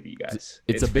like JV guys.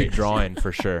 It's a big drawing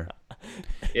for sure.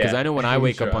 Because I know when I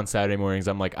wake up on Saturday mornings,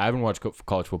 I'm like, I haven't watched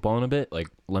college football in a bit. Like,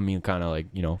 let me kind of like,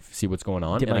 see what's going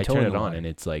on. And I turn it on and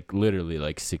it's like literally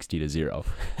like 60-0.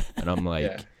 And I'm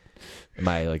like, am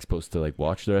I like supposed to like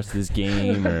watch the rest of this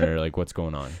game or like what's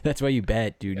going on? That's why you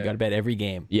bet, dude. You got to bet every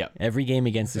game. Yeah. Every game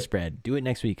against the spread. Do it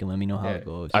next week and let me know how it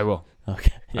goes. I will.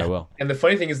 Okay. Yeah. I will. And the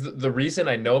funny thing is the reason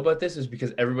I know about this is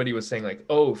because everybody was saying like,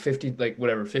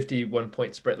 51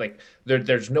 point spread. Like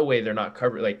there's no way they're not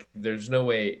covered. Like there's no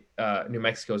way New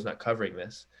Mexico is not covering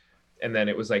this. And then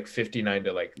it was like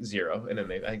 59-0. And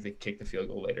then I think they kicked the field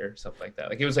goal later, something like that.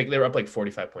 Like it was like they were up like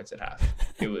 45 points at half.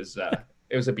 It was a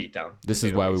beatdown. This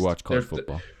is why we watch college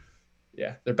football.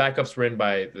 Their backups were in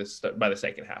by the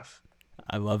second half.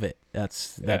 I love it.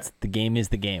 That's the game is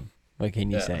the game. What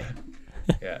can you say?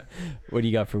 Yeah. What do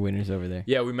you got for winners over there?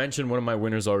 Yeah, we mentioned one of my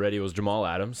winners already was Jamal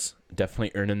Adams.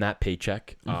 Definitely earning that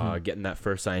paycheck, getting that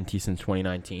first INT since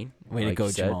 2019. Way to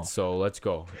go, Jamal. So let's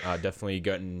go. Definitely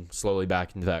getting slowly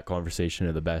back into that conversation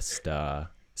of the best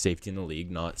safety in the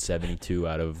league, not 72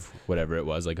 out of whatever it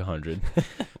was, like 100.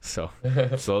 So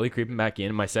slowly creeping back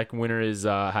in. My second winner is,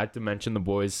 had to mention the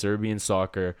boys, Serbian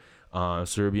soccer,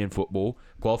 Serbian football,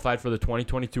 qualified for the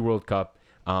 2022 World Cup.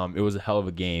 It was a hell of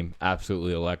a game,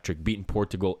 absolutely electric. Beating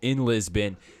Portugal in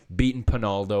Lisbon, beating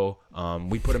Pinaldo.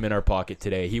 We put him in our pocket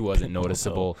today. He wasn't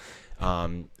noticeable.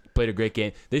 Played a great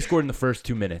game. They scored in the first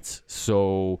 2 minutes,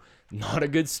 so not a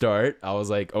good start. I was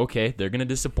like, okay, they're gonna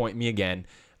disappoint me again.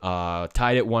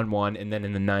 Tied at 1-1, and then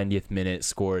in the 90th minute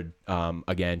scored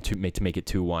again to make it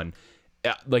 2-1.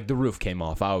 Like the roof came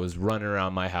off. I was running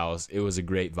around my house. It was a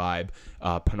great vibe.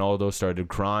 Pinaldo started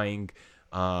crying.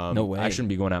 No way. I shouldn't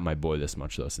be going at my boy this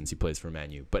much though, since he plays for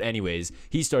Man U. But anyways,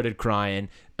 he started crying.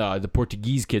 The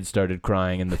Portuguese kid started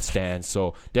crying in the stands.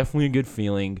 So definitely a good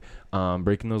feeling.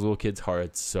 Breaking those little kids'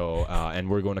 hearts. So and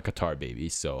we're going to Qatar, baby.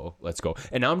 So let's go.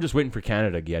 And now I'm just waiting for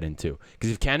Canada to get in too. Because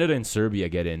if Canada and Serbia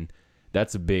get in,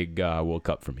 that's a big World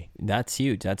Cup for me. That's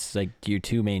huge. That's like your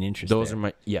two main interests. Those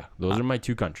are my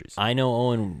two countries. I know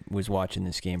Owen was watching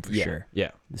this game for sure.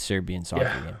 Yeah. The Serbian soccer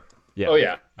game. Yeah. Oh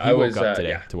yeah. I woke up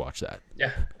today to watch that.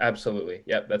 Yeah, absolutely.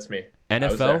 Yep, that's me.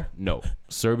 NFL? No.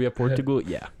 Serbia, Portugal?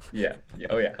 Yeah. Yeah.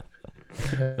 Oh yeah.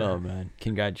 Oh man,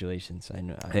 congratulations!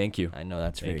 Thank you. I know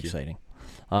that's very exciting.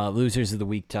 Losers of the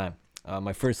week time.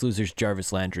 My first loser is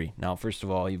Jarvis Landry. Now, first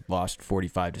of all, he lost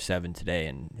 45-7 today,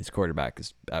 and his quarterback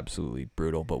is absolutely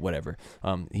brutal. But whatever.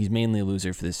 He's mainly a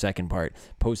loser for the second part.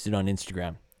 Posted on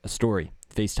Instagram a story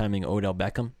FaceTiming Odell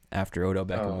Beckham after Odell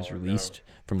Beckham was released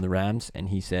from the Rams, and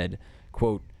he said,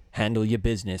 "Quote: handle your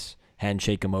business.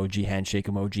 Handshake emoji. Handshake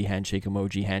emoji. Handshake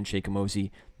emoji. Handshake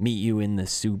emoji. Meet you in the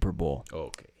Super Bowl."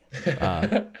 Okay.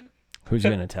 Who's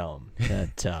going to tell him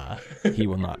that he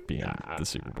will not be in the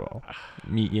Super Bowl?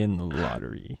 Meet you in the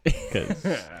lottery because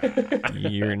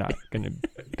you're not going to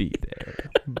be there.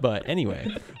 But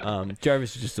anyway,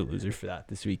 Jarvis is just a loser for that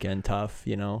this weekend. Tough,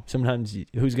 Sometimes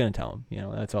who's going to tell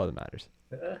him? That's all that matters.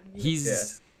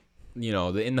 He's,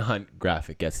 the In the Hunt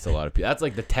graphic gets to a lot of people. That's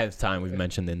like the 10th time we've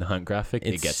mentioned the In the Hunt graphic.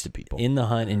 It gets to people. In the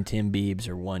Hunt and Timbeibs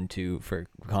are 1-2 for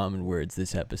common words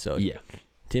this episode. Yeah.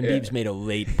 Timbeibs made a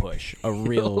late push, a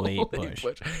real late push.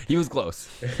 He was close.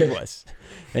 He was.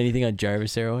 Anything on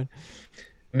Jarvis, Erwin?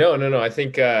 No. I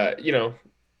think,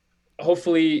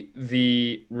 hopefully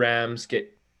the Rams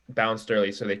get bounced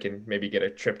early so they can maybe get a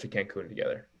trip to Cancun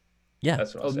together. Yeah.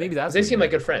 That's what I'll say. maybe that's They what seem you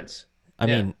like meant. good friends. I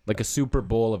Yeah. mean, Like a Super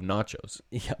Bowl of nachos.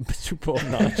 yeah, Super Bowl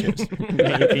nachos.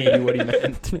 Maybe what he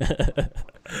meant.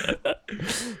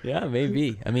 Yeah,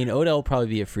 maybe. I mean, Odell will probably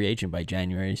be a free agent by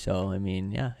January, so I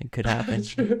mean, yeah, it could happen.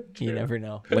 You never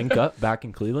know. Link up back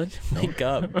in Cleveland. Link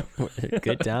up.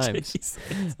 Good times.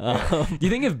 Do you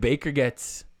think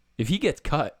if he gets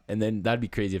cut, and then that'd be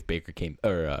crazy if Baker came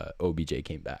or OBJ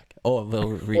came back? Oh,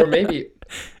 Or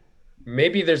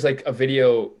maybe there's like a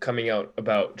video coming out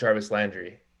about Jarvis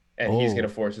Landry, and he's gonna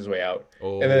force his way out,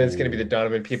 and then it's gonna be the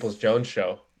Donovan Peoples-Jones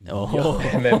show. Oh,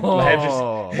 And then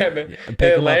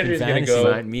Landry's gonna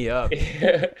go. Sign me up.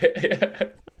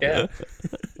 Yeah.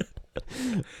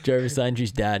 Jarvis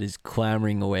Landry's dad is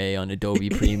clamoring away on Adobe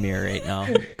Premiere right now,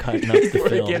 cutting up the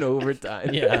film. Working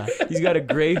overtime. Yeah. He's got a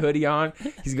gray hoodie on.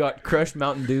 He's got crushed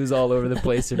Mountain Dews all over the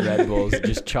place and Red Bulls,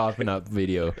 just chopping up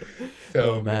video.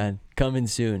 Oh man, coming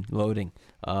soon, loading.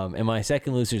 And my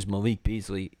second loser is Malik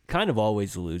Beasley. Kind of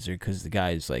always a loser because the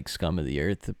guy is like scum of the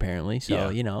earth apparently. So,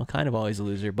 you know, kind of always a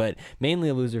loser, but mainly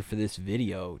a loser for this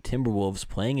video. Timberwolves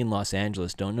playing in Los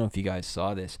Angeles. Don't know if you guys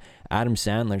saw this. Adam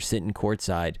Sandler sitting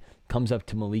courtside comes up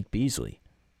to Malik Beasley.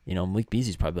 You know, Malik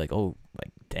Beasley's probably like, oh,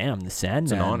 like, damn, the Sandman.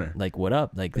 It's an honor. Like, what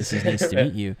up? Like, this is nice to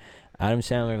meet you. Adam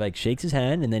Sandler, like, shakes his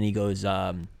hand, and then he goes,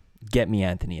 get me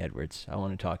Anthony Edwards. I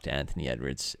want to talk to Anthony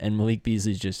Edwards. And Malik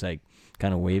Beasley's just, like,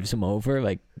 kind of waves him over,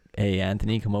 like, hey,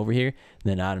 Anthony, come over here. And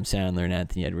then Adam Sandler and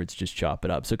Anthony Edwards just chop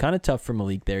it up. So kind of tough for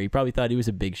Malik there. He probably thought he was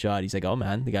a big shot. He's like, oh,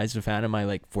 man, the guy's a fan of my,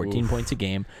 like, 14 points a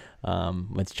game.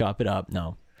 Let's chop it up.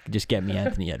 No, just get me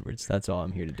Anthony Edwards. That's all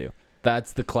I'm here to do.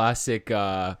 That's the classic.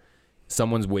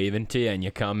 Someone's waving to you and you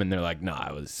come and they're like, "No,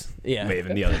 I was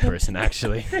waving the other person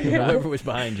actually." Whoever was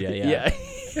behind you. Yeah.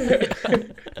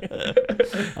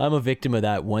 I'm a victim of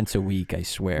that once a week. I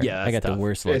swear. Yeah, I got tough. the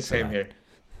worst luck. Same here.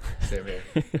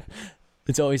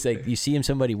 It's always like you see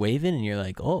somebody waving and you're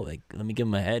like, oh, like let me give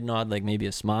them a head nod, like maybe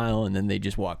a smile, and then they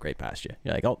just walk right past you.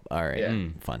 You're like, oh, all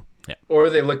right, fun. Yeah. Or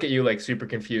they look at you like super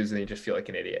confused and you just feel like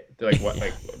an idiot. They're like, what?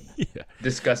 Like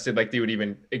disgusted, like they would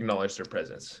even acknowledge their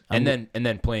presence. And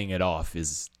then playing it off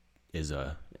is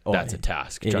a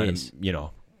task. Trying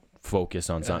to focus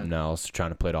on something else,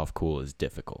 trying to play it off cool is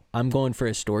difficult. I'm going for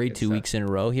a story 2 weeks in a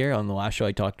row here. On the last show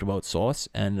I talked about sauce,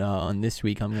 and on this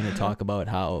week I'm going to talk about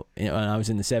how when I was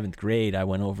in the 7th grade I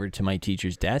went over to my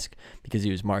teacher's desk because he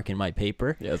was marking my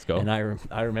paper. Yeah, let's go. And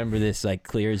I remember this like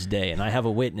clear as day, and I have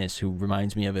a witness who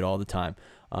reminds me of it all the time.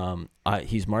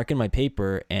 He's marking my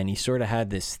paper, and he sort of had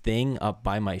this thing up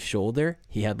by my shoulder.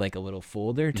 He had like a little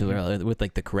folder with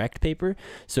like the correct paper.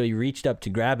 So he reached up to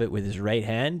grab it with his right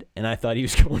hand, and I thought he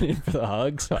was going in for the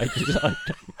hug. So I just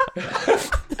hugged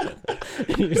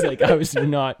him. He was like, I was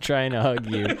not trying to hug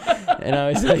you. And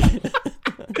I was like,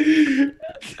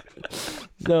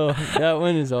 so that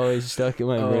one is always stuck in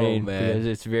my brain because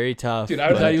it's very tough. Dude,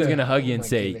 I thought he was going to hug you and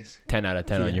say 10 out of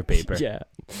 10 on your paper. Yeah.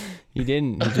 He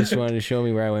didn't. He just wanted to show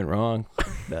me where I went wrong.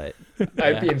 But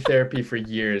I'd be in therapy for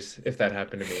years if that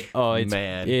happened to me. Oh,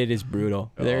 it is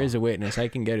brutal. There is a witness. I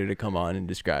can get her to come on and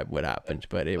describe what happened,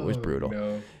 but it was brutal.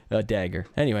 No. A dagger.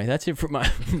 Anyway, that's it for my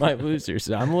losers.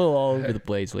 I'm a little all over the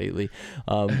place lately.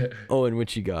 Owen,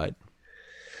 what you got?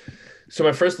 So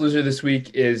my first loser this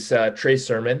week is Trey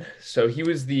Sermon. So he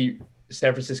was the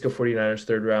San Francisco 49ers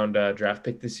third round draft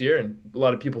pick this year, and a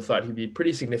lot of people thought he'd be a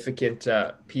pretty significant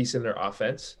piece in their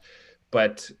offense,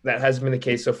 but that hasn't been the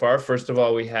case so far. First of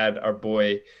all, we had our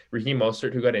boy Raheem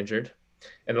Mostert who got injured,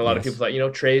 and a lot of people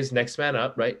thought, Trey's next man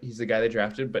up, right? He's the guy they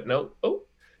drafted, but no.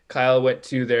 Kyle went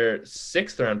to their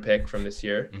 6th round pick from this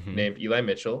year named Eli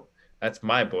Mitchell. That's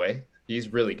my boy.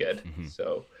 He's really good.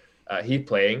 So he's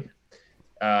playing.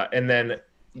 And then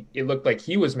it looked like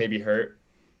he was maybe hurt.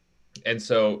 And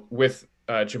so with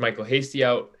JaMychal Hasty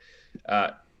out,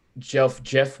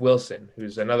 Jeff Wilson,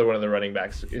 who's another one of the running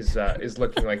backs, is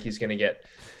looking like he's going to get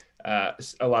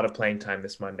a lot of playing time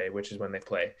this Monday, which is when they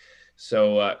play.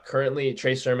 So currently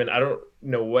Trey Sermon, I don't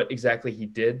know what exactly he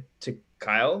did to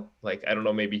Kyle. Like, I don't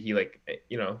know, maybe he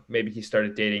maybe he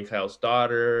started dating Kyle's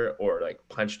daughter or like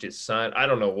punched his son. I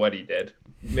don't know what he did.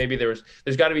 Maybe there's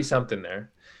got to be something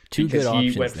there. Two good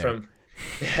options he went there. From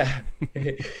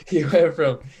he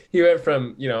went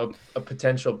from a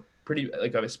potential pretty,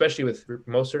 like, especially with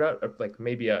Mostert out, like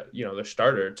maybe their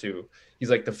starter, to he's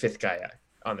like the 5th guy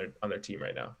on their team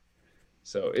right now.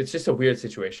 So it's just a weird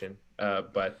situation.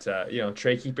 But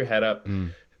Trey, keep your head up.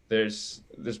 There's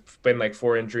been like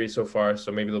 4 injuries so far,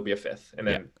 so maybe there'll be a 5th, and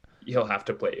then he'll have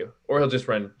to play you, or he'll just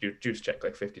run juice check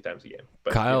like 50 times a game.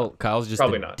 But Kyle's just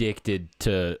probably addicted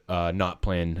to not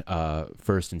playing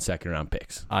 1st and 2nd round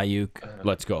picks. Ayuk.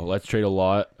 Let's go. Let's trade a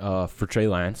lot for Trey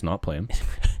Lance, not play him.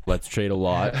 let's trade a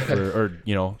lot or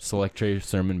select Trey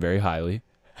Sermon very highly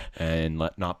and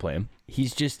not play him.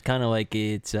 He's just kind of like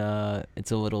it's a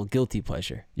little guilty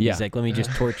pleasure. Yeah. He's like, let me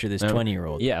just torture this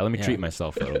 20-year-old. Yeah, let me treat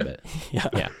myself a little bit.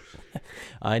 Yeah.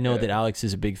 I know that Alex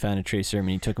is a big fan of Trey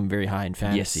Sermon. He took him very high in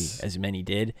fantasy, as many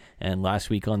did. And last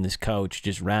week on this couch,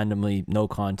 just randomly, no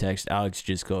context, Alex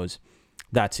just goes,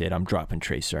 that's it, I'm dropping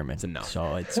Trey Sermon. It's enough.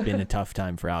 So it's been a tough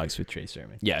time for Alex with Trey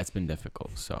Sermon. Yeah, it's been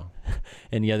difficult. So,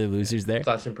 any other losers there?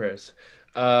 Thoughts and prayers.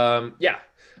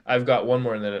 I've got one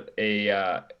more and then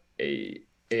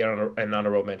an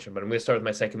honorable mention, but I'm going to start with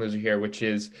my second loser here, which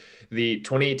is the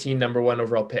 2018 number 1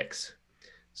 overall picks.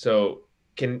 So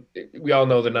we all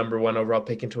know the number 1 overall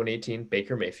pick in 2018,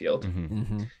 Baker Mayfield.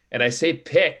 Mm-hmm. And I say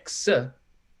picks,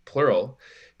 plural,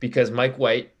 because Mike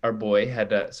White, our boy,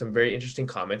 had some very interesting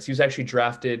comments. He was actually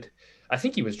drafted. I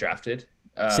think he was drafted.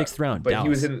 6th round, but Dallas. He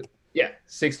was in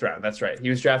 6th round. That's right. He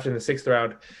was drafted in the 6th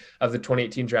round of the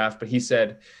 2018 draft, but he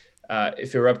said,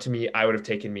 if it were up to me, I would have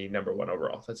taken me number 1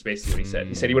 overall. That's basically what he said.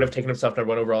 He said he would have taken himself number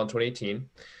 1 overall in 2018.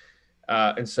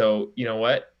 And so, you know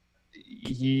what?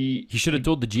 He should have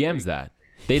told the GMs that.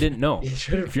 They didn't know.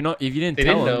 If you didn't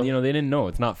tell them, they didn't know.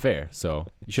 It's not fair. So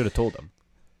you should have told them.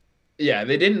 Yeah,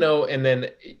 they didn't know. And then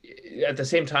at the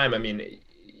same time, I mean,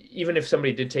 even if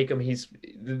somebody did take him,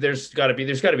 there's got to be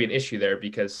an issue there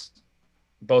because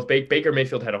both Baker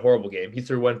Mayfield had a horrible game. He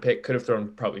threw 1 pick, could have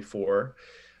thrown probably 4.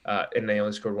 And they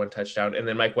only scored 1 touchdown. And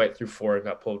then Mike White threw 4 and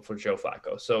got pulled for Joe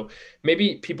Flacco. So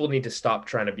maybe people need to stop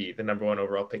trying to be the number 1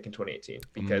 overall pick in 2018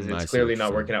 because it's clearly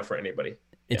not working out for anybody.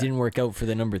 It didn't work out for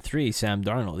the number 3, Sam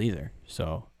Darnold, either.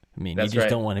 So, I mean, you just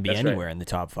don't want to be anywhere in the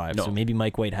top 5. No. So maybe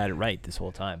Mike White had it right this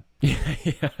whole time.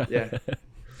 Yeah.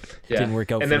 Didn't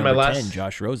work out for number 10,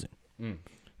 Josh Rosen.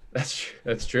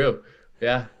 That's true.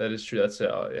 Yeah, that is true. That's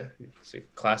it's a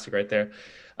classic right there.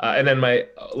 And then my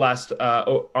last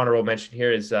honorable mention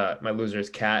here is my loser is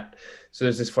Cat. So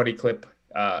there's this funny clip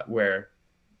where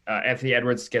Anthony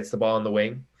Edwards gets the ball on the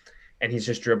wing and he's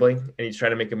just dribbling and he's trying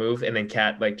to make a move. And then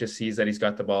Cat just sees that he's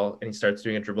got the ball and he starts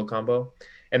doing a dribble combo.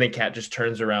 And then Cat just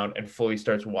turns around and fully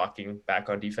starts walking back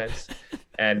on defense.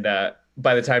 And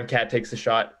by the time by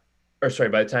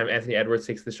the time Anthony Edwards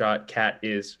takes the shot, Cat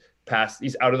is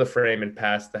he's out of the frame and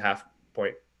past the half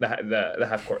point, the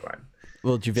half court line.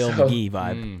 Little JaVale McGee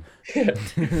vibe.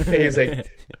 He was like,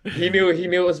 he knew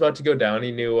it was about to go down.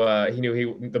 He knew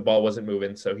the ball wasn't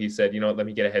moving. So he said, you know what, let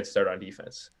me get a head start on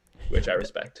defense, which I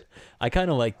respect. I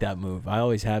kind of like that move. I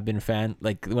always have been a fan.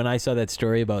 Like when I saw that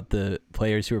story about the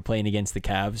players who were playing against the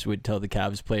Cavs would tell the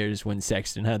Cavs players when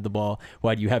Sexton had the ball,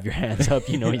 why do you have your hands up?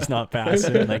 You know, he's not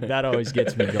passing. Like that always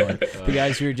gets me going. The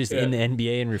guys who are just in the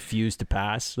NBA and refuse to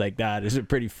pass, like that is a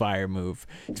pretty fire move,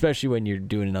 especially when you're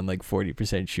doing it on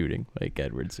 40% shooting like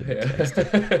Edwards. And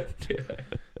yeah,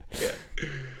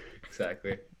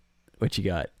 exactly. What you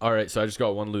got? All right, so I just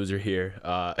got one loser here.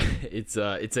 It's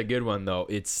a good one though.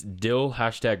 It's Dill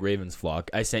 #Ravensflock.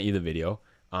 I sent you the video.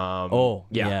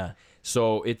 Yeah.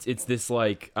 So it's this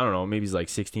I don't know, maybe he's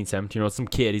 16, 17 year old, some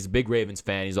kid. He's a big Ravens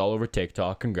fan. He's all over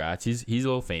TikTok. Congrats. He's a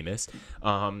little famous.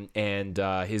 And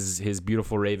his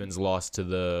beautiful Ravens lost to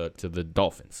the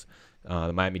Dolphins.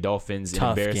 The Miami Dolphins in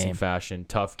embarrassing fashion.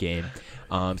 Tough game.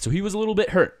 So he was a little bit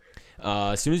hurt.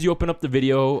 As soon as you open up the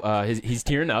video, he's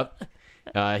tearing up.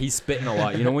 He's spitting a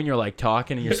lot. You know when you're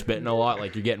talking and you're spitting a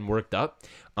lot, you're getting worked up.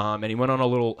 And he went on a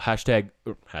little hashtag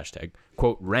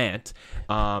quote rant,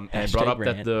 and brought up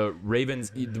that the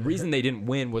Ravens, the reason they didn't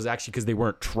win was actually because they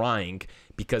weren't trying,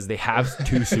 because they have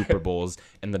 2 Super Bowls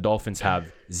and the Dolphins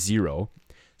have 0.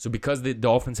 So because the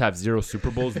Dolphins have 0 Super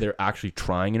Bowls, they're actually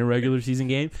trying in a regular season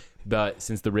game. But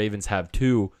since the Ravens have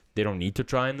 2, they don't need to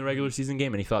try in the regular season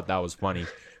game. And he thought that was funny.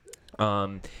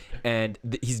 And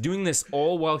he's doing this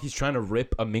all while he's trying to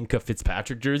rip a Minkah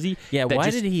Fitzpatrick jersey. Yeah, why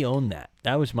did he own that?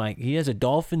 That was he has a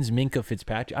Dolphins Minkah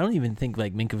Fitzpatrick. I don't even think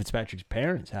Minkah Fitzpatrick's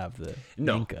parents have the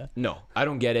Minkah. No, I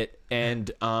don't get it. And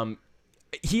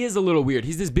he is a little weird.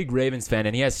 He's this big Ravens fan,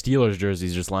 and he has Steelers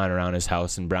jerseys just lying around his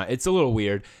house in brown. It's a little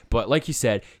weird, but like you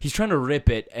said, he's trying to rip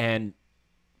it, and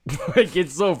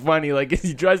it's so funny.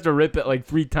 He tries to rip it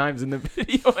 3 times in the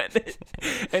video,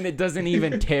 and it doesn't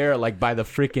even tear by the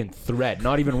freaking thread.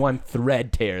 Not even one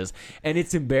thread tears, and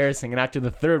it's embarrassing. And after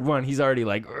the 3rd one, he's already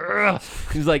ugh.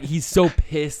 He's so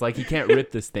pissed, he can't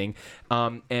rip this thing.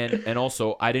 And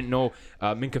also, I didn't know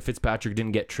Minkah Fitzpatrick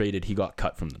didn't get traded. He got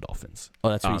cut from the Dolphins. Oh,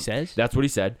 that's what he says? That's what he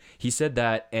said. He said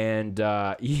that, and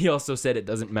he also said it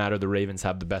doesn't matter. The Ravens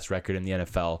have the best record in the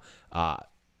NFL.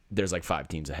 There's 5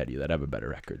 teams ahead of you that have a better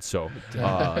record. So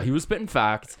he was spitting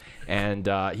facts, and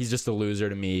he's just a loser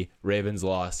to me. Ravens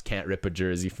lost. Can't rip a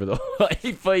jersey for the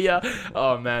life of ya.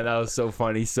 Oh, man, that was so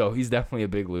funny. So he's definitely a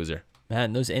big loser.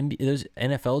 Man, those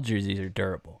NFL jerseys are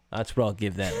durable. That's what I'll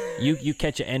give them. You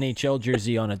catch an NHL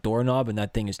jersey on a doorknob and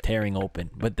that thing is tearing open.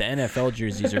 But the NFL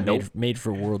jerseys are made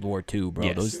for World War II, bro.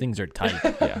 Yes. Those things are tight.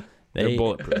 Yeah. They're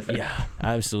bulletproof. Yeah,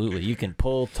 absolutely. You can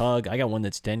pull, tug. I got one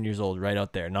that's 10 years old right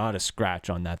out there. Not a scratch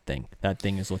on that thing. That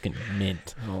thing is looking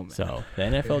mint. Oh, man. So the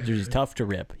NFL jersey is tough to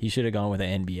rip. He should have gone with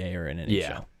an NBA or an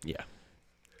NHL. Yeah.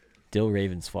 Dill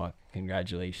Ravensflock.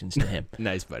 Congratulations to him.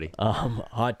 Nice, buddy.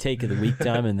 Hot take of the week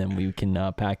time, and then we can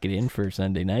pack it in for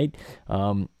Sunday night.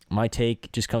 My take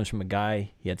just comes from a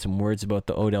guy. He had some words about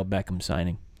the Odell Beckham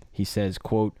signing. He says,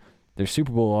 quote, "Their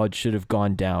Super Bowl odds should have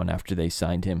gone down after they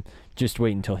signed him. Just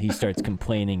wait until he starts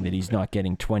complaining that he's not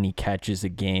getting 20 catches a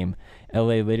game.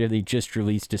 LA literally just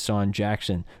released Deshaun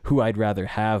Jackson, who I'd rather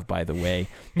have, by the way,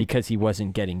 because he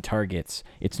wasn't getting targets.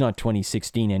 It's not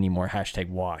 2016 anymore. Hashtag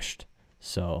washed."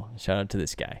 So shout out to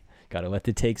this guy. Got to let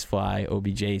the takes fly.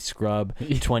 OBJ scrub.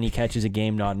 20 catches a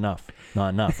game, not enough. Not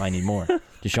enough. I need more.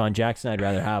 Deshaun Jackson, I'd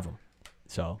rather have him.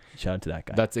 So shout out to that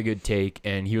guy. That's a good take.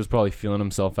 And he was probably feeling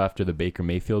himself after the Baker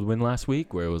Mayfield win last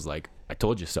week, where it was like, I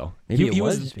told you so. Maybe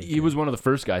He was one of the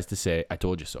first guys to say, I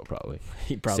told you so, probably.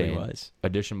 He probably Saying, was.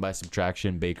 Addition by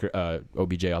subtraction,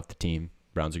 OBJ off the team.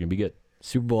 Browns are going to be good.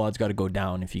 Super Bowl odds got to go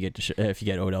down if you get if you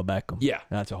get Odell Beckham. Yeah.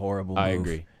 That's a horrible move. I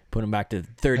agree. Put him back to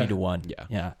 30 to 1.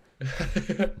 Yeah.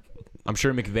 I'm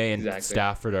sure McVay and Exactly.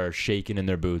 Stafford are shaking in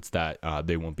their boots that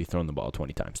they won't be throwing the ball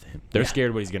 20 times to him. They're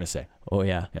scared what he's going to say. Oh,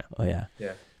 yeah. Yeah. Oh, yeah.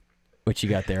 Yeah. What you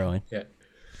got there, Owen? Yeah.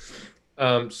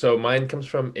 So mine comes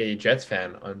from a Jets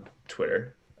fan on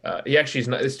Twitter. He actually is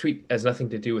not. This tweet has nothing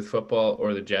to do with football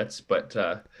or the Jets, but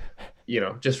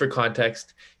just for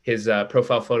context, his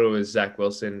profile photo is Zach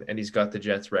Wilson, and he's got the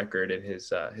Jets record in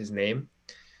his name.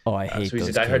 Oh, I hate so he's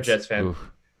those a diehard kids. Jets fan.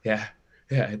 Oof. Yeah,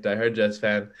 diehard Jets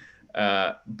fan.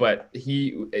 But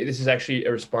this is actually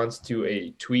a response to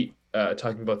a tweet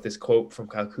talking about this quote from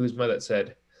Kyle Kuzma that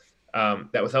said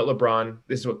that without LeBron,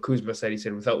 this is what Kuzma said. He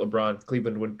said, without LeBron,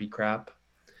 Cleveland wouldn't be crap.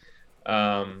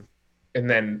 And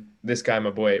then this guy,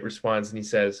 my boy, responds and he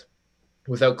says,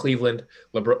 without Cleveland,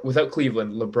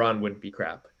 LeBron wouldn't be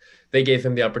crap. They gave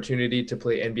him the opportunity to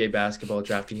play NBA basketball,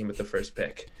 drafting him with the first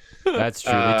pick. That's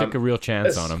true. They took a real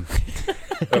chance on him.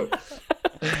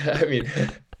 I mean,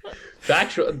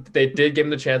 they did give him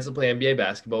the chance to play NBA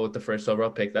basketball with the first overall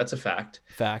pick. That's a fact.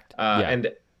 Yeah.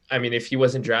 And I mean, if he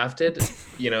wasn't drafted,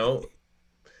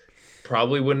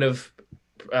 probably wouldn't have.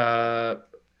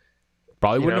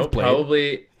 Probably wouldn't have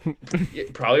played.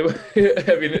 Probably.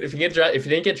 I mean, if you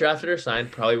didn't get drafted or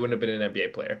signed, probably wouldn't have been an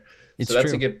NBA player. It's so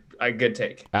that's true. a good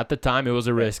take. At the time, it was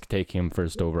a risk taking him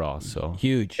first overall. So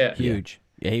Huge. Yeah. Huge.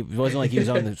 Yeah, it wasn't like he was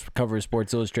on the cover of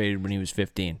Sports Illustrated when he was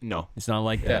 15. no, It's not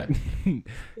like that.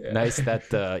 nice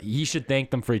that he should thank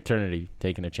them for eternity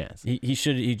taking a chance. He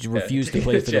refused to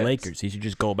play for the Chance. Lakers. He should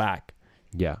just go back.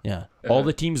 Yeah. Yeah. All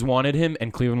the teams wanted him,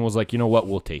 and Cleveland was like, you know what,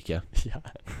 we'll take you. Yeah.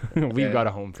 We've got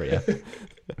a home for you.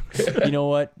 You know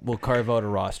what? We'll carve out a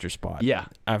roster spot. Yeah.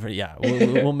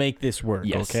 We'll make this work.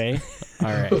 Yes. Okay.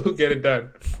 All right. We'll get it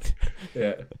done.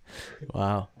 Yeah.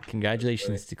 Wow.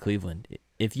 Congratulations to Cleveland.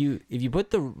 If you put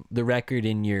the record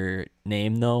in your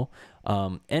name though,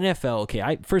 NFL,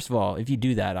 okay, first of all, if you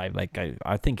do that,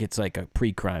 I think it's like a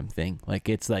pre-crime thing. Like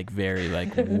it's like very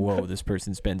like, whoa, this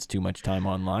person spends too much time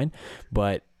online.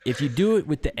 But if you do it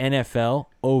with the NFL,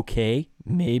 okay,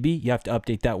 maybe you have to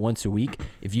update that once a week.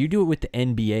 If you do it with the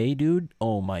NBA, dude,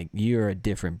 oh my, you're a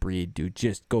different breed, dude.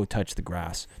 Just go touch the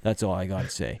grass. That's all I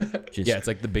gotta say. Just, Yeah, it's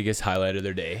like the biggest highlight of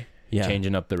their day. Yeah.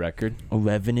 Changing up the record.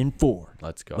 11-4.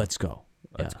 Let's go. Let's go.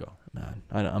 Let's Yeah, go. man.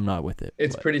 I'm not with it.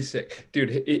 It's but- pretty sick,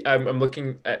 dude. I'm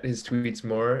looking at his tweets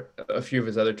more, a few of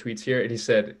his other tweets here, and he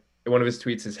said one of his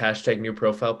tweets is #new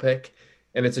profile pic,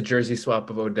 and it's a jersey swap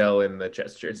of Odell in the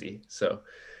Jets jersey. So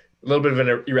a little bit of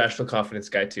an irrational confidence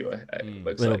guy too.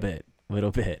 Little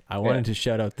bit. I wanted to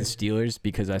shout out the Steelers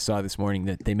because I saw this morning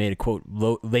that they made a quote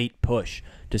late push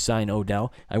to sign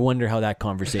Odell. I wonder how that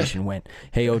conversation went.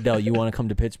 Hey Odell, you want to come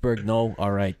to Pittsburgh? No.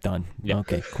 All right, done. Yeah.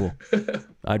 Okay, cool.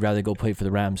 I'd rather go play for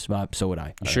the Rams. So would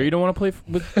I. You sure you don't want to play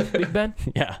with Big Ben?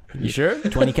 Yeah. You sure?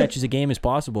 20 catches a game is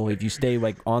possible if you stay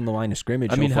like on the line of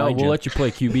scrimmage. I mean, he'll hell, find we'll you. let you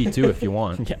play QB too if you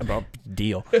want. Yeah, bro.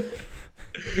 Deal.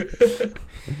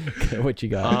 What you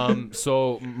got?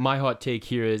 So my hot take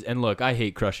here is, and look, I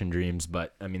hate crushing dreams,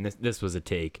 but I mean this was a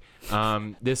take.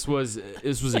 This was a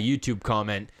YouTube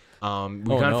comment. We kind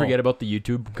of forget about the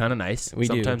YouTube. Kind of nice. We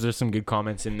do. Sometimes there's some good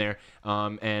comments in there.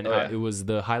 It was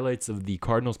the highlights of the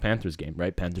Cardinals-Panthers game.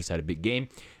 Right, Panthers had a big game,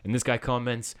 and this guy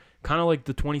comments kind of like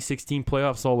the 2016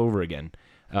 playoffs all over again.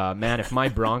 Man, if my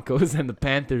Broncos and the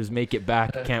Panthers make it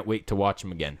back, I can't wait to watch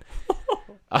them again.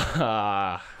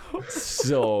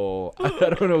 So I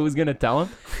don't know who's gonna tell him.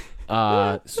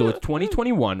 So it's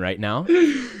 2021 right now,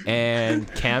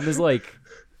 and Cam is like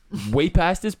way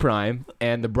past his prime,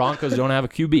 and the Broncos don't have a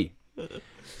QB.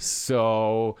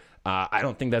 So I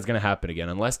don't think that's gonna happen again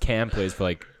unless Cam plays for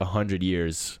like 100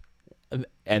 years,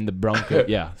 and the Broncos.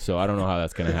 Yeah. So I don't know how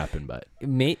that's gonna happen, but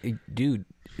Dude,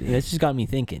 this just got me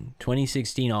thinking.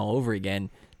 2016 all over again.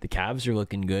 The Cavs are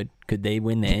looking good. Could they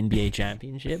win the NBA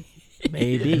championship?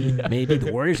 Maybe. Maybe.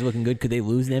 The Warriors are looking good. Could they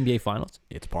lose the NBA Finals?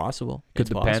 It's possible. Could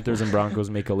the Panthers and Broncos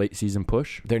make a late season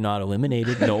push? They're not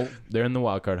eliminated. No, they're in the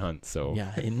wild card hunt. So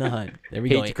Yeah, in the hunt. There we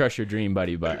go. hate to crush your dream,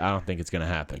 buddy, but I don't think it's gonna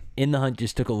happen. In the hunt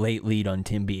just took a late lead on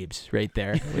Timbeibs right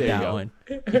there with There you that go. one.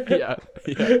 Yeah.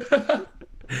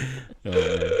 Oh,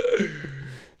 man.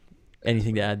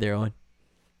 Anything to add there, Owen?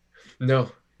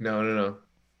 No.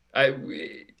 I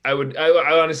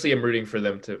honestly am rooting for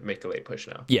them to make a late push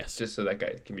now. Yes. Just so that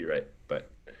guy can be right.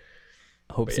 But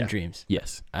Hopes yeah. and dreams.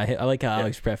 Yes. I like how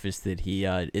Alex prefaced that he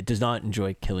it does not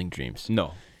enjoy killing dreams.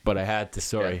 No, but I had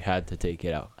to take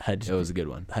it out. It was a good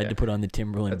one. Had to put on the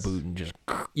Timberland boot and just.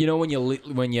 You know when you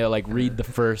like read the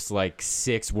first like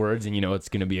 6 words and you know it's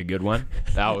gonna be a good one.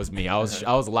 That was me. I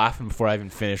was laughing before I even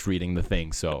finished reading the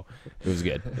thing, so it was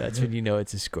good. That's when you know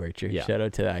it's a scorcher. Yeah. Shout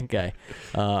out to that guy.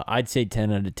 I'd say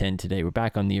 10 out of 10 today. We're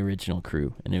back on the original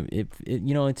crew, and it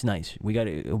you know, it's nice. We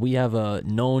have a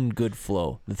known good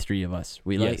flow. The three of us.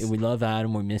 We love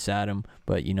Adam. We miss Adam,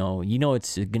 but you know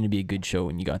it's going to be a good show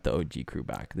when you got the OG crew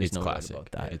back. There's It's no classic. doubt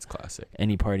about that. It's classic.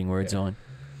 Any parting words on?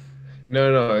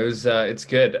 No, it was it's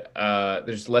good.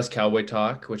 There's less cowboy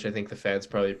talk, which I think the fans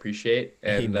probably appreciate.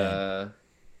 And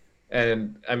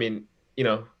and I mean, you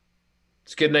know,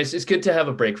 it's good. It's good to have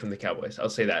a break from the Cowboys. I'll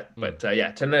say that. But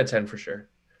yeah, 10 out of 10 for sure.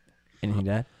 Anything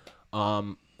to add?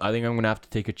 I think I'm gonna have to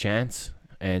take a chance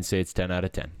and say it's 10 out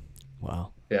of 10. Yeah.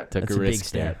 Wow. Took That's a a big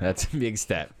risk there. step. That's a big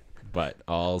step. But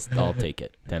I'll take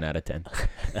it. 10 out of 10.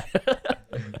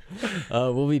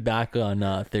 We'll be back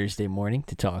on Thursday morning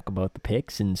to talk about the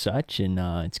picks and such, and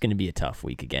it's going to be a tough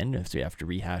week again if we have to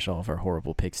rehash all of our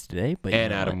horrible picks today. But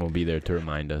And Adam will be there to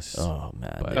remind us. Oh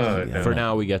man! But for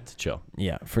now, we get to chill.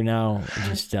 Yeah, for now,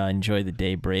 just enjoy the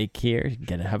day break here.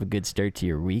 Have a good start to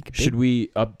your week. Should we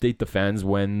update the fans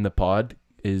when the pod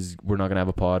is? We're not gonna have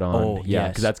a pod on. Oh, yeah, yes.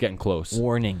 because that's getting close.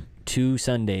 Warning: 2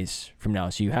 Sundays from now.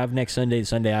 So you have next Sunday, the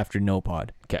Sunday after, no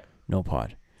pod. Okay. No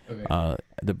pod. Okay.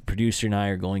 The producer and I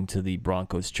are going to the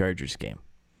Broncos-Chargers game.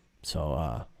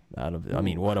 So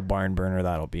what a barn burner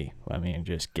that'll be. I mean,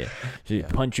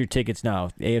 punch your tickets now.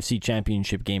 AFC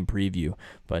Championship game preview.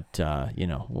 But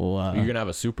we'll You're gonna have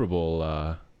a Super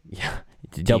Bowl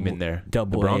team in there.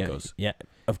 Double the Broncos. Yeah,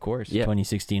 of course. Yeah.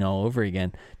 2016 all over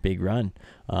again. Big run.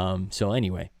 So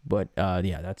anyway, but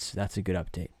that's a good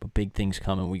update. But big things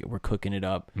coming. We're cooking it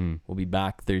up. We'll be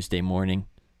back Thursday morning.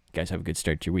 You guys have a good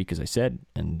start to your week, as I said.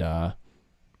 And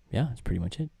that's pretty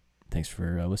much it. Thanks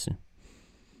for listening.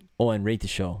 Oh, and rate the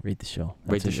show. That's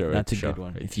a good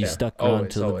one. If you stuck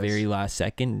around till the very last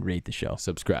second, rate the show.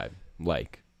 Subscribe,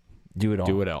 like, Do it all.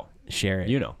 do it all. Share it.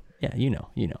 You know. Yeah, you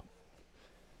know.